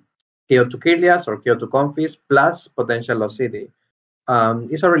 Kyoto Kirlias or Kyoto Confis, plus potential Lost City.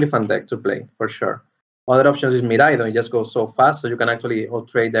 It's a really fun deck to play, for sure. Other options is Miraido. It just goes so fast, so you can actually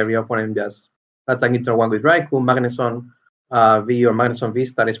out-trade every opponent just attacking turn 1 with Raikou. Magneson V or Magneson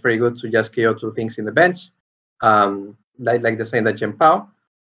V-Star is pretty good to just KO 2 things in the bench, like the same that Chien-Pao.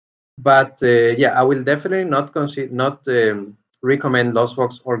 But yeah, I will definitely not recommend Lost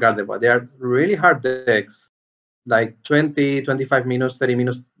Box or Gardevoir. They are really hard decks, like 20, 25 minutes, 30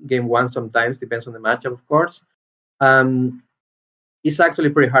 minutes game 1 sometimes, depends on the matchup, of course. It's actually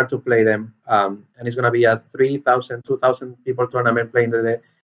pretty hard to play them, and it's going to be a 3,000, 2,000 people tournament playing the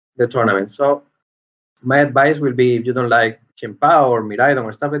the tournament. So my advice will be, if you don't like Chimpao or Miraidon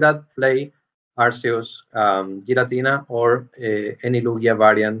or stuff like that, play Arceus, Giratina, or any Lugia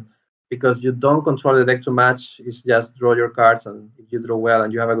variant, because you don't control the deck too much. It's just draw your cards, and if you draw well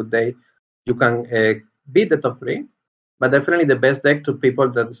and you have a good day, you can beat the top 3. But definitely the best deck to people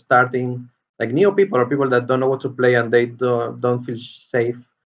that are starting, like new people or people that don't know what to play and they don't feel safe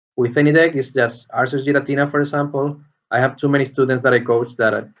with any deck, is just Arceus Giratina, for example. I have too many students that I coach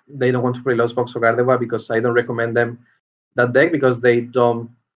that they don't want to play Lost Box or Gardevoir because I don't recommend them that deck, because they don't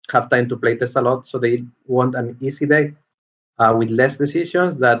have time to play test a lot. So they want an easy deck with less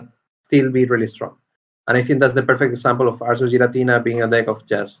decisions that still be really strong. And I think that's the perfect example of Arceus Giratina being a deck of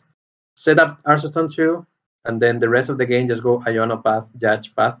just set up Arceus on 2, and then the rest of the game just go Iono Path,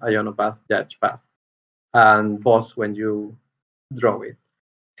 Judge Path, Iono Path, Judge Path, and boss when you draw it.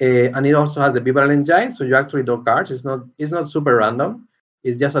 And it also has the Bivalent Engine, so you actually draw cards. It's not super random.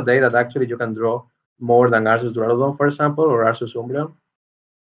 It's just a day that actually you can draw more than Arceus Duraludon, for example, or Arceus Umbreon.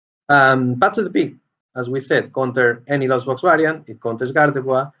 Path to the Peak, as we said, counter any Lost Box variant. It counters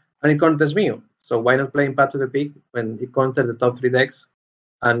Gardevoir, and it counters Mew. So why not playing Path to the Peak when it counters the top 3 decks?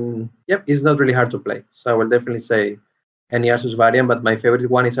 And yep, it's not really hard to play. So I will definitely say any Arceus variant, but my favorite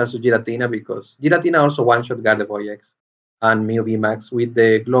one is Arceus Giratina, because Giratina also one-shot Gardevoir EX and Mew VMAX with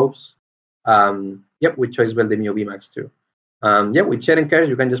the globes. With Choice Bell, the Mew VMAX too. With Sharing Cares,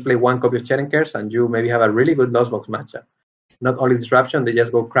 you can just play 1 copy of Sharing Cares and you maybe have a really good Lost Box matchup. Not only disruption, they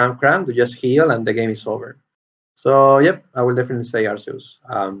just go cram, to just heal and the game is over. So I will definitely say Arceus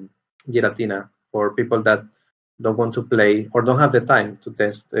Giratina for people that don't want to play or don't have the time to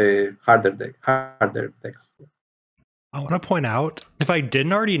test harder decks. I want to point out, if I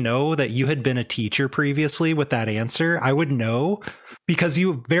didn't already know that you had been a teacher previously with that answer, I would know, because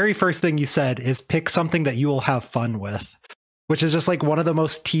you very first thing you said is pick something that you will have fun with, which is just like one of the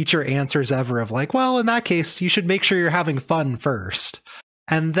most teacher answers ever of like, well, in that case, you should make sure you're having fun first,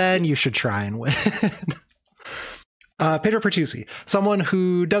 and then you should try and win. Pedro Pertusi, someone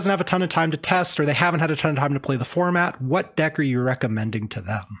who doesn't have a ton of time to test, or they haven't had a ton of time to play the format, what deck are you recommending to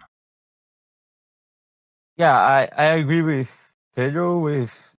them? Yeah, I agree with Pedro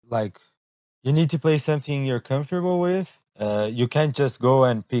with, like, you need to play something you're comfortable with. You can't just go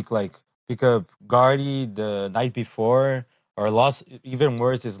and pick up Guardy the night before, or even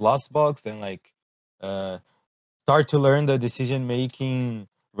worse is Lost Box, and start to learn the decision making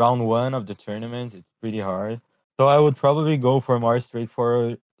round 1 of the tournament. It's pretty hard. So I would probably go for more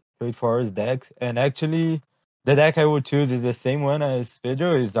straightforward decks. And actually, the deck I would choose is the same one as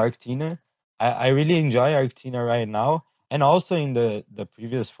Pedro, is Arctina. I really enjoy Arctina right now. And also in the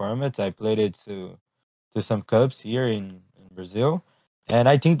previous formats, I played it to some cups here in Brazil. And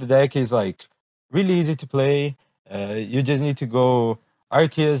I think the deck is like really easy to play. You just need to go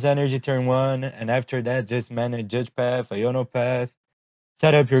Arceus Energy turn 1, and after that, just manage Judge Path, Iono Path,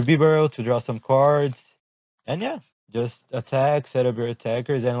 set up your Bibarel to draw some cards, and just attack, set up your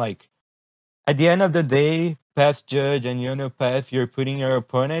attackers, and at the end of the day, Path Judge and Iono Path, you're putting your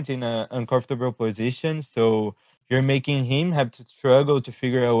opponent in an uncomfortable position, so you're making him have to struggle to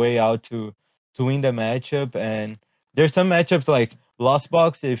figure a way out to win the matchup. And there's some matchups like Lost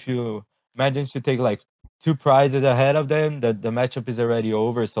Box, if you manage to take 2 prizes ahead of them, the matchup is already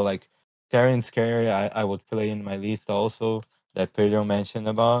over. So Karen Scary, I would play in my list also, that Pedro mentioned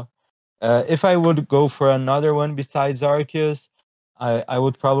about. If I would go for another one besides Arceus, I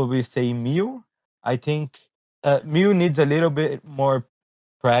would probably say Mew. I think Mew needs a little bit more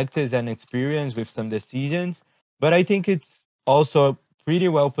practice and experience with some decisions, but I think it's also pretty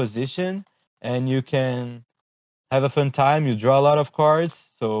well positioned, and you can have a fun time. You draw a lot of cards,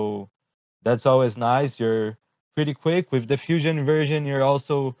 so that's always nice. You're pretty quick. With the fusion version, you're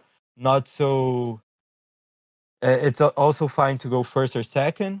also not so... it's also fine to go first or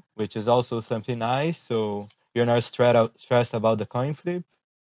second, which is also something nice. So you're not stressed about the coin flip.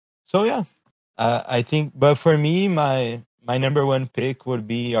 So yeah, I think. But for me, my number 1 pick would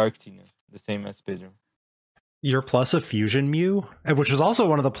be Arctina, the same as Pedro. Your plus of Fusion Mew, which was also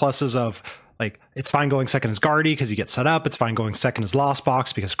one of the pluses of it's fine going second as Guardy because you get set up. It's fine going second as Lost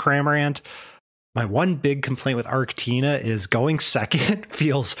Box because Cramorant. My one big complaint with Arctina is going second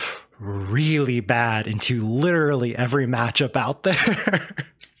feels really bad into literally every matchup out there.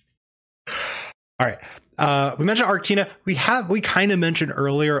 All right. We mentioned Arctina. We kind of mentioned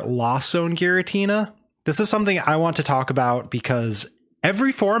earlier Lost Zone Giratina. This is something I want to talk about because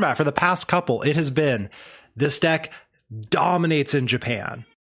every format for the past couple, it has been this deck dominates in Japan.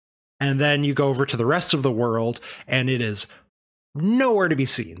 And then you go over to the rest of the world and it is nowhere to be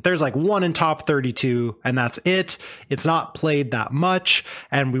seen. There's like one in top 32, and that's it. It's not played that much.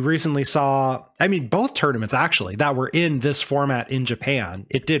 And we recently saw, I mean, both tournaments actually that were in this format in Japan,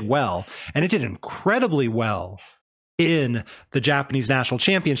 it did well, and it did incredibly well in the Japanese National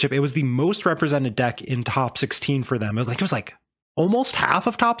Championship. It was the most represented deck in top 16 for them. It was like almost half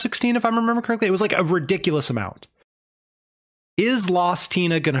of top 16, if I remember correctly. It was like a ridiculous amount. Is Lost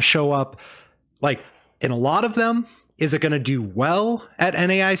Tina going to show up like in a lot of them? Is it going to do well at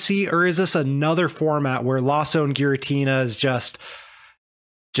NAIC, or is this another format where Lost Zone Giratina is just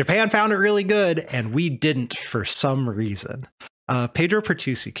Japan found it really good and we didn't for some reason? Pedro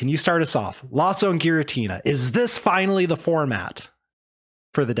Pertusi, can you start us off? Lost Zone Giratina, is this finally the format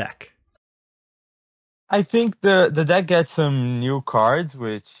for the deck? I think the deck gets some new cards,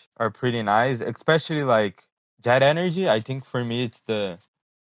 which are pretty nice, especially like Jet Energy. I think for me, it's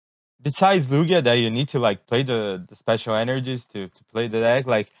besides Lugia that you need to like play the special energies to play the deck.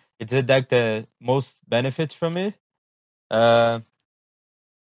 Like it's a deck that most benefits from it.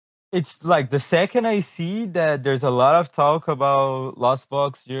 It's like the second I see that there's a lot of talk about Lost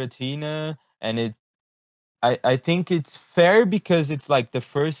Box Giratina, and I think it's fair because it's like the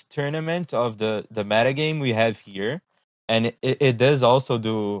first tournament of the metagame we have here, and it does also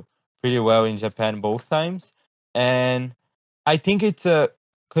do pretty well in Japan both times. And I think it's a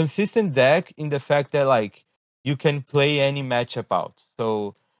consistent deck in the fact that like you can play any matchup out.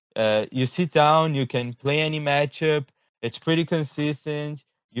 So you sit down, you can play any matchup. It's pretty consistent.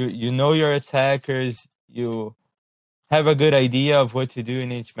 You know your attackers. You have a good idea of what to do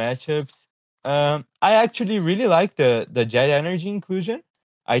in each matchups. I actually really like the Jet Energy inclusion.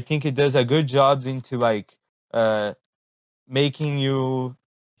 I think it does a good job into like making you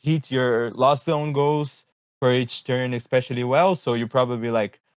hit your Lost Zone goals for each turn especially well. So you probably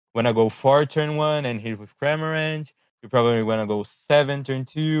like want to go 4 turn 1 and hit with Cramorant. You probably want to go 7 turn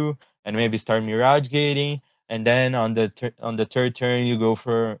 2 and maybe start Mirage Gating. And then on the third turn you go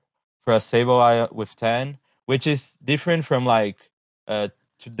for a Sableye with 10, which is different from like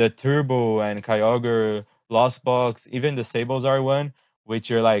the Turbo and Kyogre Lost Box, even the Sables are one, which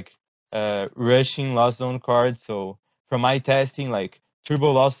you're like rushing Lost Zone cards. So from my testing, like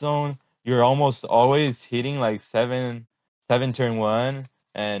Turbo Lost Zone, you're almost always hitting like 7 turn 1,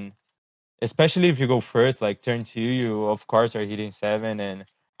 and especially if you go first, like turn 2, you of course are hitting 7 and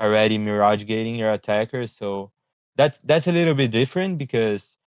already Mirage Gating your attackers. So that's a little bit different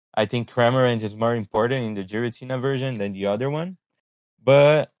because I think Cramorant is more important in the Giratina version than the other one.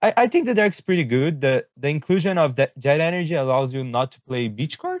 But I think the deck's pretty good. The inclusion of that Jet Energy allows you not to play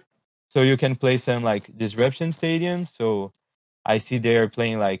Beach Card, so you can play some like Disruption Stadiums. So I see they're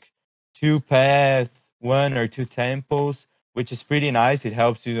playing like 2 Path, 1 or 2 Temples, which is pretty nice. It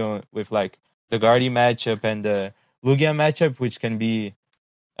helps you with like the Guardy matchup and the Lugia matchup, which can be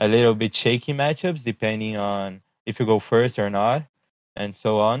a little bit shaky matchups depending on if you go first or not, and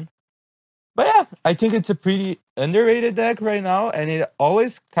so on. But yeah, I think it's a pretty underrated deck right now, and it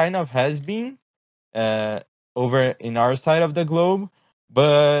always kind of has been over in our side of the globe.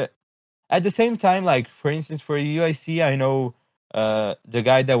 But at the same time, like for instance, for UIC, I know the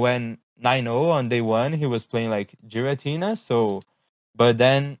guy that went 9-0 on day 1, he was playing like Giratina, so but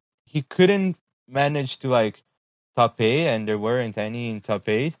then he couldn't manage to like top 8, and there weren't any in top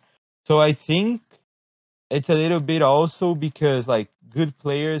 8. So I think it's a little bit also because like good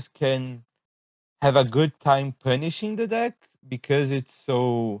players can have a good time punishing the deck because it's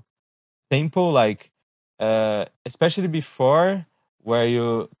so simple, like especially before, where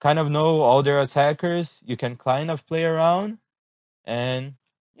you kind of know all their attackers, you can kind of play around, and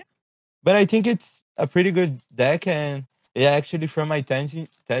yeah. But I think it's a pretty good deck, and it actually from my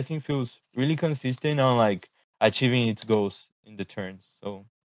testing feels really consistent on like achieving its goals in the turns. So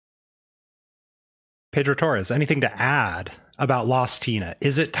Pedro Torres, anything to add about Lost Tina?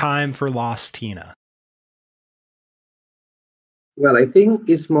 Is it time for Lost Tina? Well, I think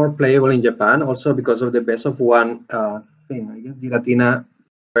it's more playable in Japan also because of the best of one thing. I guess Giratina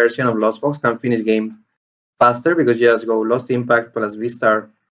version of Lost Box can finish game faster because you just go Lost Impact plus V-Star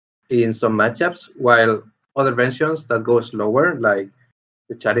in some matchups, while other versions that go slower, like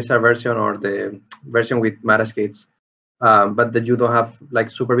the Charizard version or the version with Mara Skates, but that you don't have like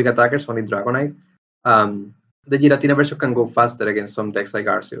super big attackers, only Dragonite. The Giratina version can go faster against some decks like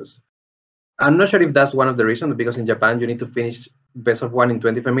Arceus. I'm not sure if that's one of the reasons, because in Japan you need to finish best of one in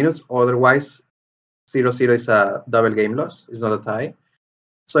 25 minutes. Otherwise, 0-0 is a double game loss. It's not a tie.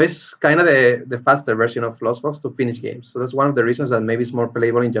 So it's kind of the faster version of Lost Box to finish games. So that's one of the reasons that maybe it's more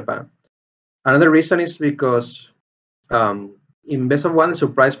playable in Japan. Another reason is because in best of one, the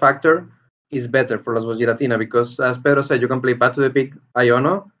surprise factor is better for Los Boss Giratina because, as Pedro said, you can play Path to the Peak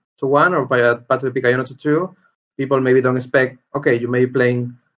Iono to 1 or Path to the Peak Iono to 2. People maybe don't expect, okay, you may be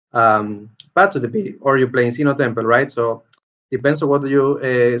playing Path to the Peak or you're playing Sinnoh Temple, right? So depends on what do you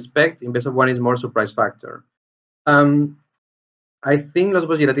expect. In best of 1 is more surprise factor. I think Los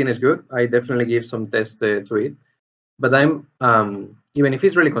Boss Giratina is good. I definitely give some test to it. But I'm even if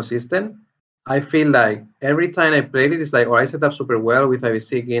it's really consistent, I feel like every time I play it, it's like, or I set up super well with IV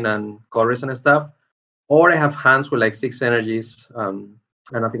Seeking and Chorus and stuff, or I have hands with like 6 energies and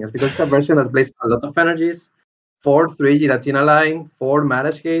nothing else. Because it's a version that plays a lot of energies, 4/3 Giratina line, 4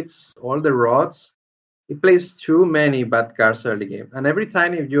 Marriage Gates, all the rods. It plays too many bad cards early game. And every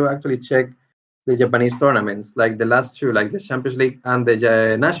time, if you actually check the Japanese tournaments, like the last 2, like the Champions League and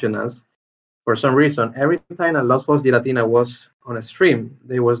the Nationals, for some reason, every time a Los Boss Giratina was on a stream,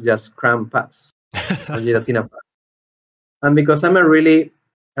 there was just cram pass or Giratina pass. And because I'm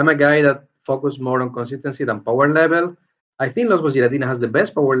a guy that focus more on consistency than power level, I think Los Boss Giratina has the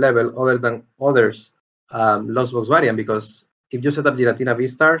best power level other than others Los Box variant, because if you set up Giratina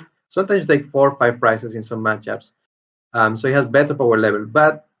V-Star, sometimes you take 4 or 5 prizes in some matchups. So it has better power level.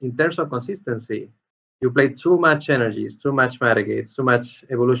 But in terms of consistency, you play too much energies, too much Gates, too much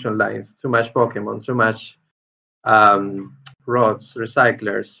evolution lines, too much Pokemon, too much rods,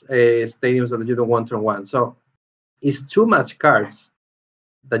 recyclers, stadiums that you don't want turn 1. So it's too much cards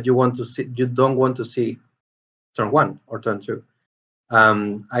that you don't want to see turn 1 or turn 2.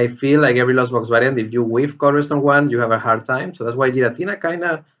 I feel like every Lost Box variant, if you whiff colors turn 1, you have a hard time. So that's why Giratina kind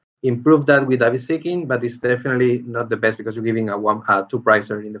of improved that with Abyss Seeking, but it's definitely not the best because you're giving a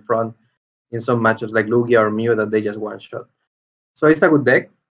 2-pricer in the front in some matchups like Lugia or Mew that they just one-shot. So it's a good deck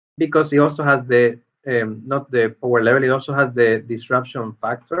because it also has the, not the power level, it also has the disruption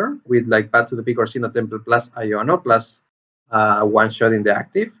factor with like Path to the Peak or Sinnoh Temple plus Iono plus one-shot in the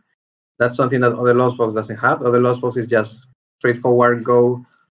active. That's something that other Lost Box doesn't have. Other Lost Box is just straightforward, go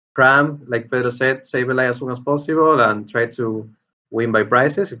cram, like Pedro said, save a life as soon as possible and try to win by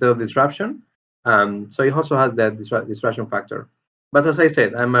prices instead of disruption. So it also has that disruption factor. But as I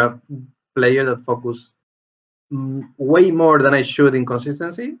said, I'm a player that focus way more than I should in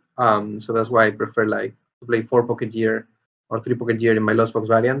consistency. So that's why I prefer like to play 4 Pocket Gear or 3 Pocket Gear in my Lost Box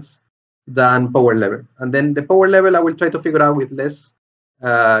variants than power level. And then the power level I will try to figure out with less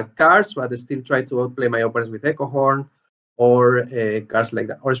cards, but I still try to outplay my opponents with Echo Horn or cards like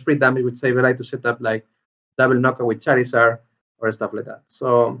that. Or Spirit Damage with Saberite to set up like double knockout with Charizard or stuff like that.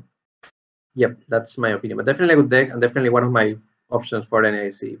 So, yep, that's my opinion. But definitely a good deck and definitely one of my options for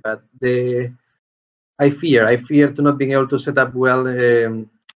NAIC. But I fear to not being able to set up well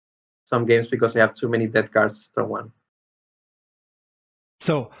some games because I have too many dead cards turn 1.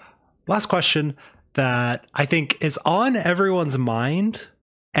 So, last question that I think is on everyone's mind,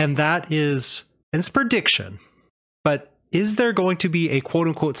 and that is, and it's prediction, but is there going to be a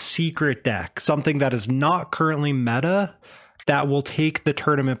quote-unquote secret deck, something that is not currently meta, that will take the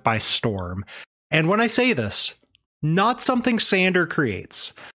tournament by storm? And when I say this, not something Sander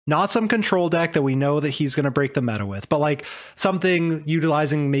creates, not some control deck that we know that he's going to break the meta with, but like something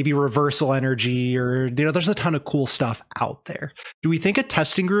utilizing maybe reversal energy or, you know, there's a ton of cool stuff out there. Do we think a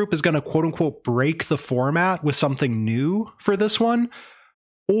testing group is going to quote unquote break the format with something new for this one?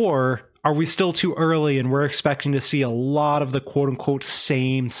 Or are we still too early and we're expecting to see a lot of the quote unquote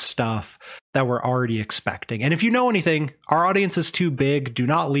same stuff that we're already expecting? And if you know anything, our audience is too big, do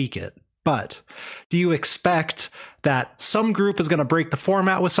not leak it. But do you expect that some group is going to break the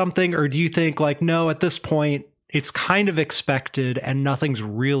format with something, or do you think like, no, at this point, it's kind of expected and nothing's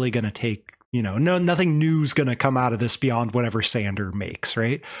really going to take, you know, nothing new's going to come out of this beyond whatever Sander makes,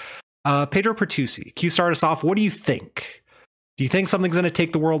 right? Pedro Pertusi, can you start us off? What do you think? Do you think something's going to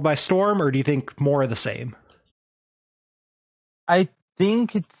take the world by storm, or do you think more of the same? I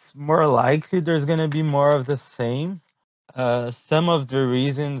think it's more likely there's going to be more of the same. Some of the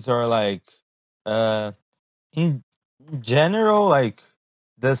reasons are like, in general, like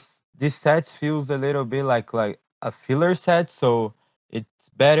this set feels a little bit like a filler set, so it's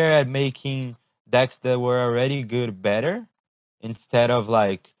better at making decks that were already good better instead of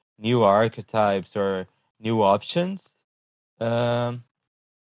like new archetypes or new options. But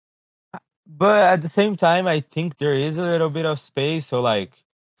at the same time, I think there is a little bit of space. So like,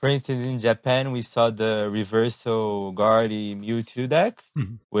 for instance, in Japan, we saw the Reversal Guardy Mewtwo deck,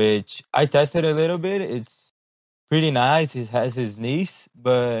 which I tested a little bit. It's pretty nice. It has his niece,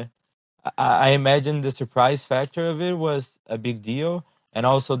 but I imagine the surprise factor of it was a big deal. And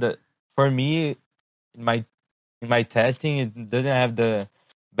also that for me, in my testing, it doesn't have the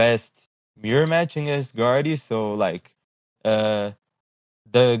best mirror matching as Guardy. So like,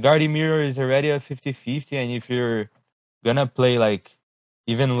 the Guardian Mirror is already a 50-50, and if you're gonna play like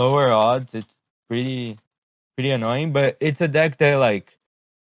even lower odds, it's pretty annoying. But it's a deck that like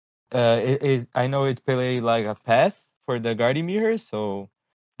I know it play like a path for the Guardian Mirror, so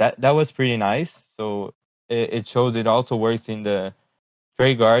that was pretty nice. So it shows it also works in the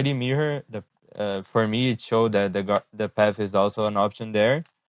Trey Guardian Mirror. For me, it showed that the path is also an option there.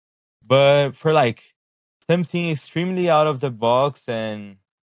 But for like something extremely out of the box and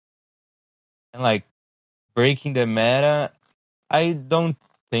like breaking the meta, I don't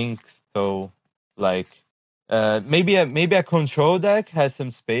think so. Like maybe a control deck has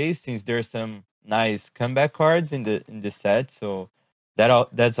some space since there's some nice comeback cards in the set, so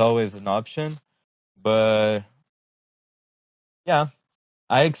that's always an option. But yeah,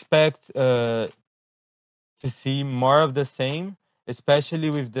 I expect to see more of the same, especially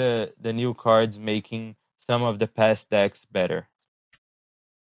with the new cards making some of the past decks better.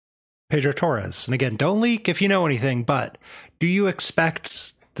 Pedro Torres, and again, don't leak if you know anything, but do you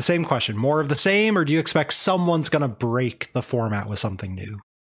expect the same question, more of the same, or do you expect someone's going to break the format with something new?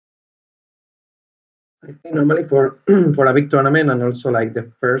 I think normally for for a big tournament, and also like the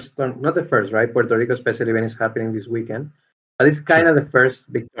first, not the first, right? Puerto Rico special event is happening this weekend, but it's kind of the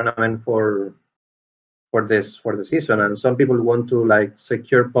first big tournament for the season, and some people want to like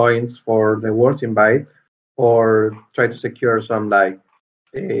secure points for the Worlds invite, or try to secure some like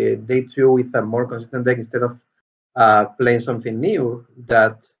day two with a more consistent deck instead of playing something new.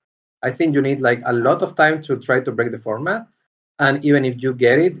 That I think you need like a lot of time to try to break the format, and even if you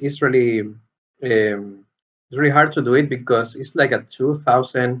get it, it's really hard to do it because it's like a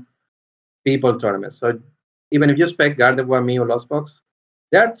 2,000 people tournament. So even if you spec Garden One Me or Lost Box,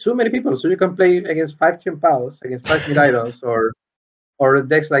 there are too many people, so you can play against 5 Chimpaos, against 5 Miraidons, or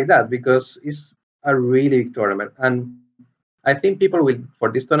decks like that, because it's a really big tournament. And I think people will,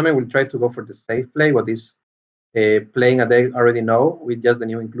 for this tournament, will try to go for the safe play, what is playing a deck already know with just the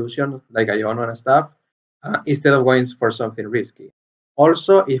new inclusion, like Iono and stuff, instead of going for something risky.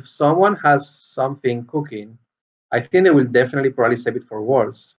 Also, if someone has something cooking, I think they will definitely probably save it for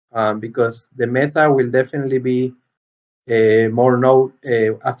Worlds, because the meta will definitely be more known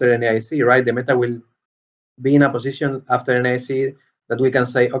after NAIC, right? The meta will be in a position after NAIC that we can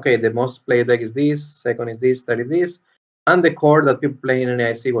say, okay, the most played deck is this, second is this, third is this, and the core that people play in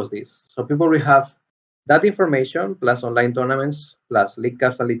NAIC was this. So people will have that information plus online tournaments plus League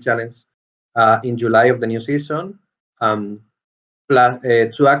Cups and League Challenge in July of the new season, plus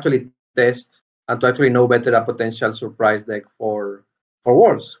to actually test and to actually know better a potential surprise deck for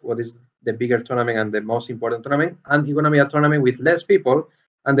Worlds, what is the bigger tournament and the most important tournament. And it's going to be a tournament with less people,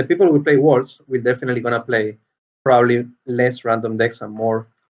 and the people who play Worlds will definitely going to play probably less random decks and more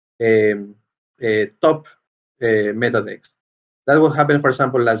top meta decks. That will happen, for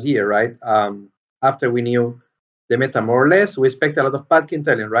example, last year, right? After we knew the meta more or less, we expect a lot of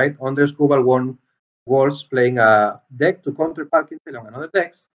Palkia, right? Under Skubal won Worlds playing a deck to counter Palkia on another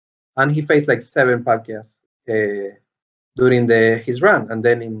decks, and he faced like 7 Palkias during his run. And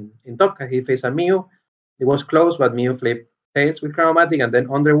then in Topka, he faced a Mew. It was close, but Mew flipped tails with Chromatic, and then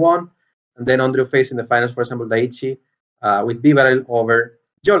Andre won. And then Andre faced in the finals, for example, Daichi with Bibarel over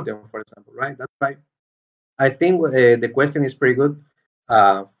Jolteon, for example, right? That's why I think the question is pretty good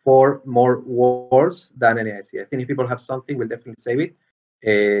for more Worlds than NAIC. I think if people have something, we'll definitely save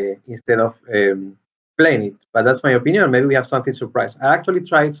it instead of playing it. But that's my opinion. Maybe we have something surprise. I actually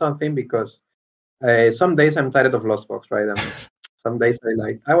tried something because some days I'm tired of Lost Box, right? Some days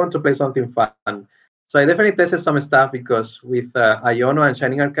I want to play something fun. So I definitely tested some stuff, because with Iono and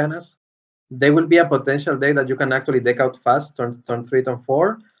Shining Arcanas, there will be a potential day that you can actually deck out fast, turn 3, turn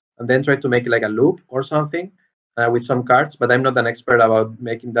 4, and then try to make like a loop or something with some cards. But I'm not an expert about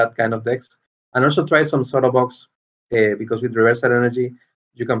making that kind of decks. And also try some Soto Box, because with Reversal Energy,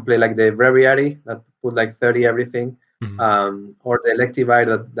 you can play like the Breviary that put like 30 everything, or the Electivire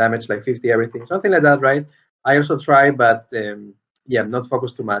that damage like 50 everything, something like that, right? I also try, but not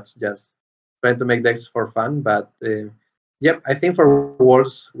focused too much, just trying to make decks for fun. But I think for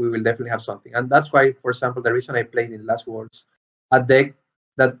Worlds, we will definitely have something. And that's why, for example, the reason I played in last Worlds, a deck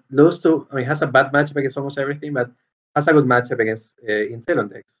that has a bad matchup against almost everything, but has a good matchup against Inteleon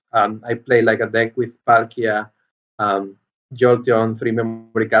decks. I play like a deck with Palkia, Jolteon, 3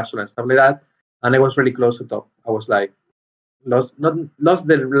 Memory Capsule, and stuff like that. And I was really close to top. I was like, lost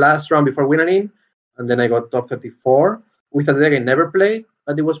the last round before winning, and then I got top 34 with a deck I never played,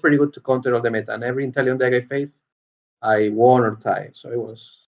 but it was pretty good to counter all the meta. And every Inteleon deck I faced, I won or tied. So it was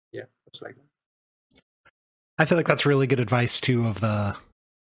like that. I feel like that's really good advice too,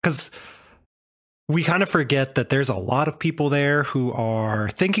 because we kind of forget that there's a lot of people there who are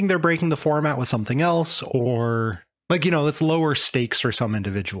thinking they're breaking the format with something else, or like, it's lower stakes for some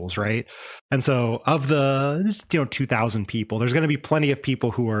individuals, right? And so of the 2,000 people, there's going to be plenty of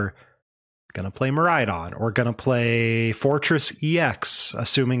people who are going to play Miraidon or going to play Fortress EX,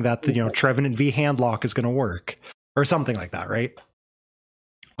 assuming that the Trevenant V handlock is going to work or something like that, right?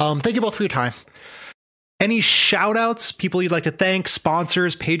 Thank you both for your time. Any shout outs, people you'd like to thank,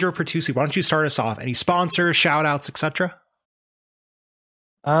 sponsors? Pedro Pertusi, why don't you start us off? Any sponsors, shout outs, etc.?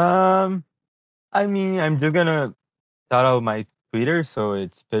 I'm just gonna shout out my Twitter, so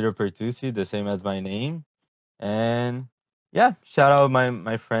it's Pedro Pertusi, the same as my name. And yeah, shout out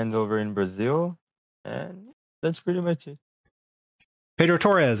my friends over in Brazil. And that's pretty much it. Pedro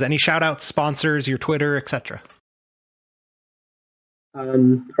Torres, any shout outs, sponsors, your Twitter, etc.?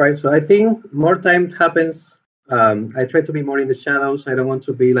 Right, so I think more time happens. I try to be more in the shadows. I don't want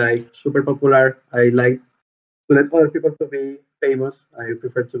to be like super popular. I like to let other people to be famous. I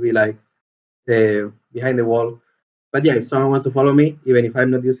prefer to be like behind the wall. But yeah, if someone wants to follow me, even if I'm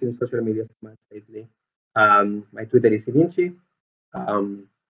not using social media so much lately, my Twitter is Ininchi.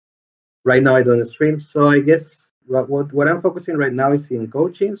 Right now I don't stream, so I guess what I'm focusing right now is in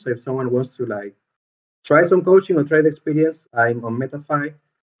coaching. So if someone wants to like try some coaching or try the experience, I'm on MetaFi.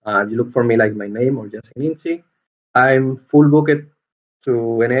 You look for me like my name or just Ininchi. I'm full booked to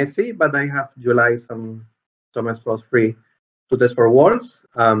NAIC, but I have July some spots free to test for Worlds.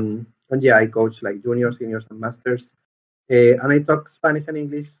 And yeah, I coach like juniors, seniors, and masters. And I talk Spanish and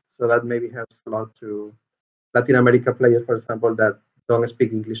English, so that maybe helps a lot to Latin America players, for example, that don't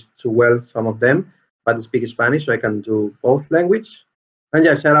speak English too well, some of them, but speak Spanish, so I can do both language. And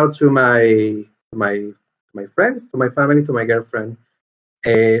yeah, shout out to my friends, to my family, to my girlfriend.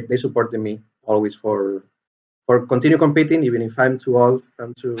 They supported me always for continue competing, even if I'm too old.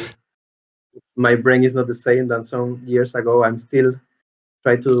 My brain is not the same than some years ago. I'm still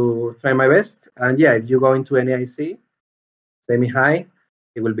try my best. And yeah, if you go into NAIC, say me hi.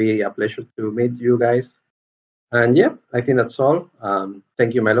 It will be a pleasure to meet you guys. And yeah, I think that's all.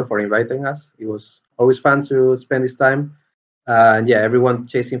 Thank you, Melo, for inviting us. It was always fun to spend this time. And yeah, everyone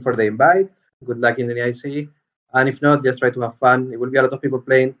chasing for the invite. Good luck in the NAIC. And if not, just try to have fun. It will be a lot of people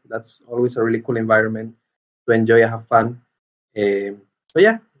playing. That's always a really cool environment to enjoy and have fun. So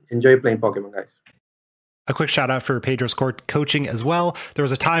yeah, enjoy playing Pokemon, guys. A quick shout out for Pedro's coaching as well. There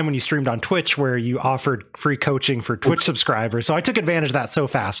was a time when you streamed on Twitch where you offered free coaching for Twitch subscribers. So I took advantage of that so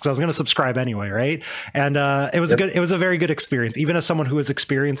fast because I was going to subscribe anyway, right? And it was it was a very good experience. Even as someone who is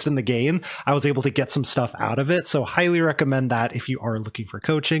experienced in the game, I was able to get some stuff out of it. So highly recommend that if you are looking for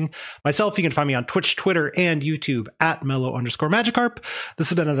coaching. Myself, you can find me on Twitch, Twitter, and YouTube at Mellow_Magikarp. This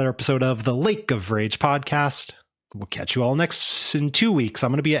has been another episode of the Lake of Rage podcast. We'll catch you all in 2 weeks.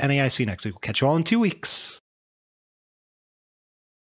 I'm going to be at NAIC next week. We'll catch you all in 2 weeks.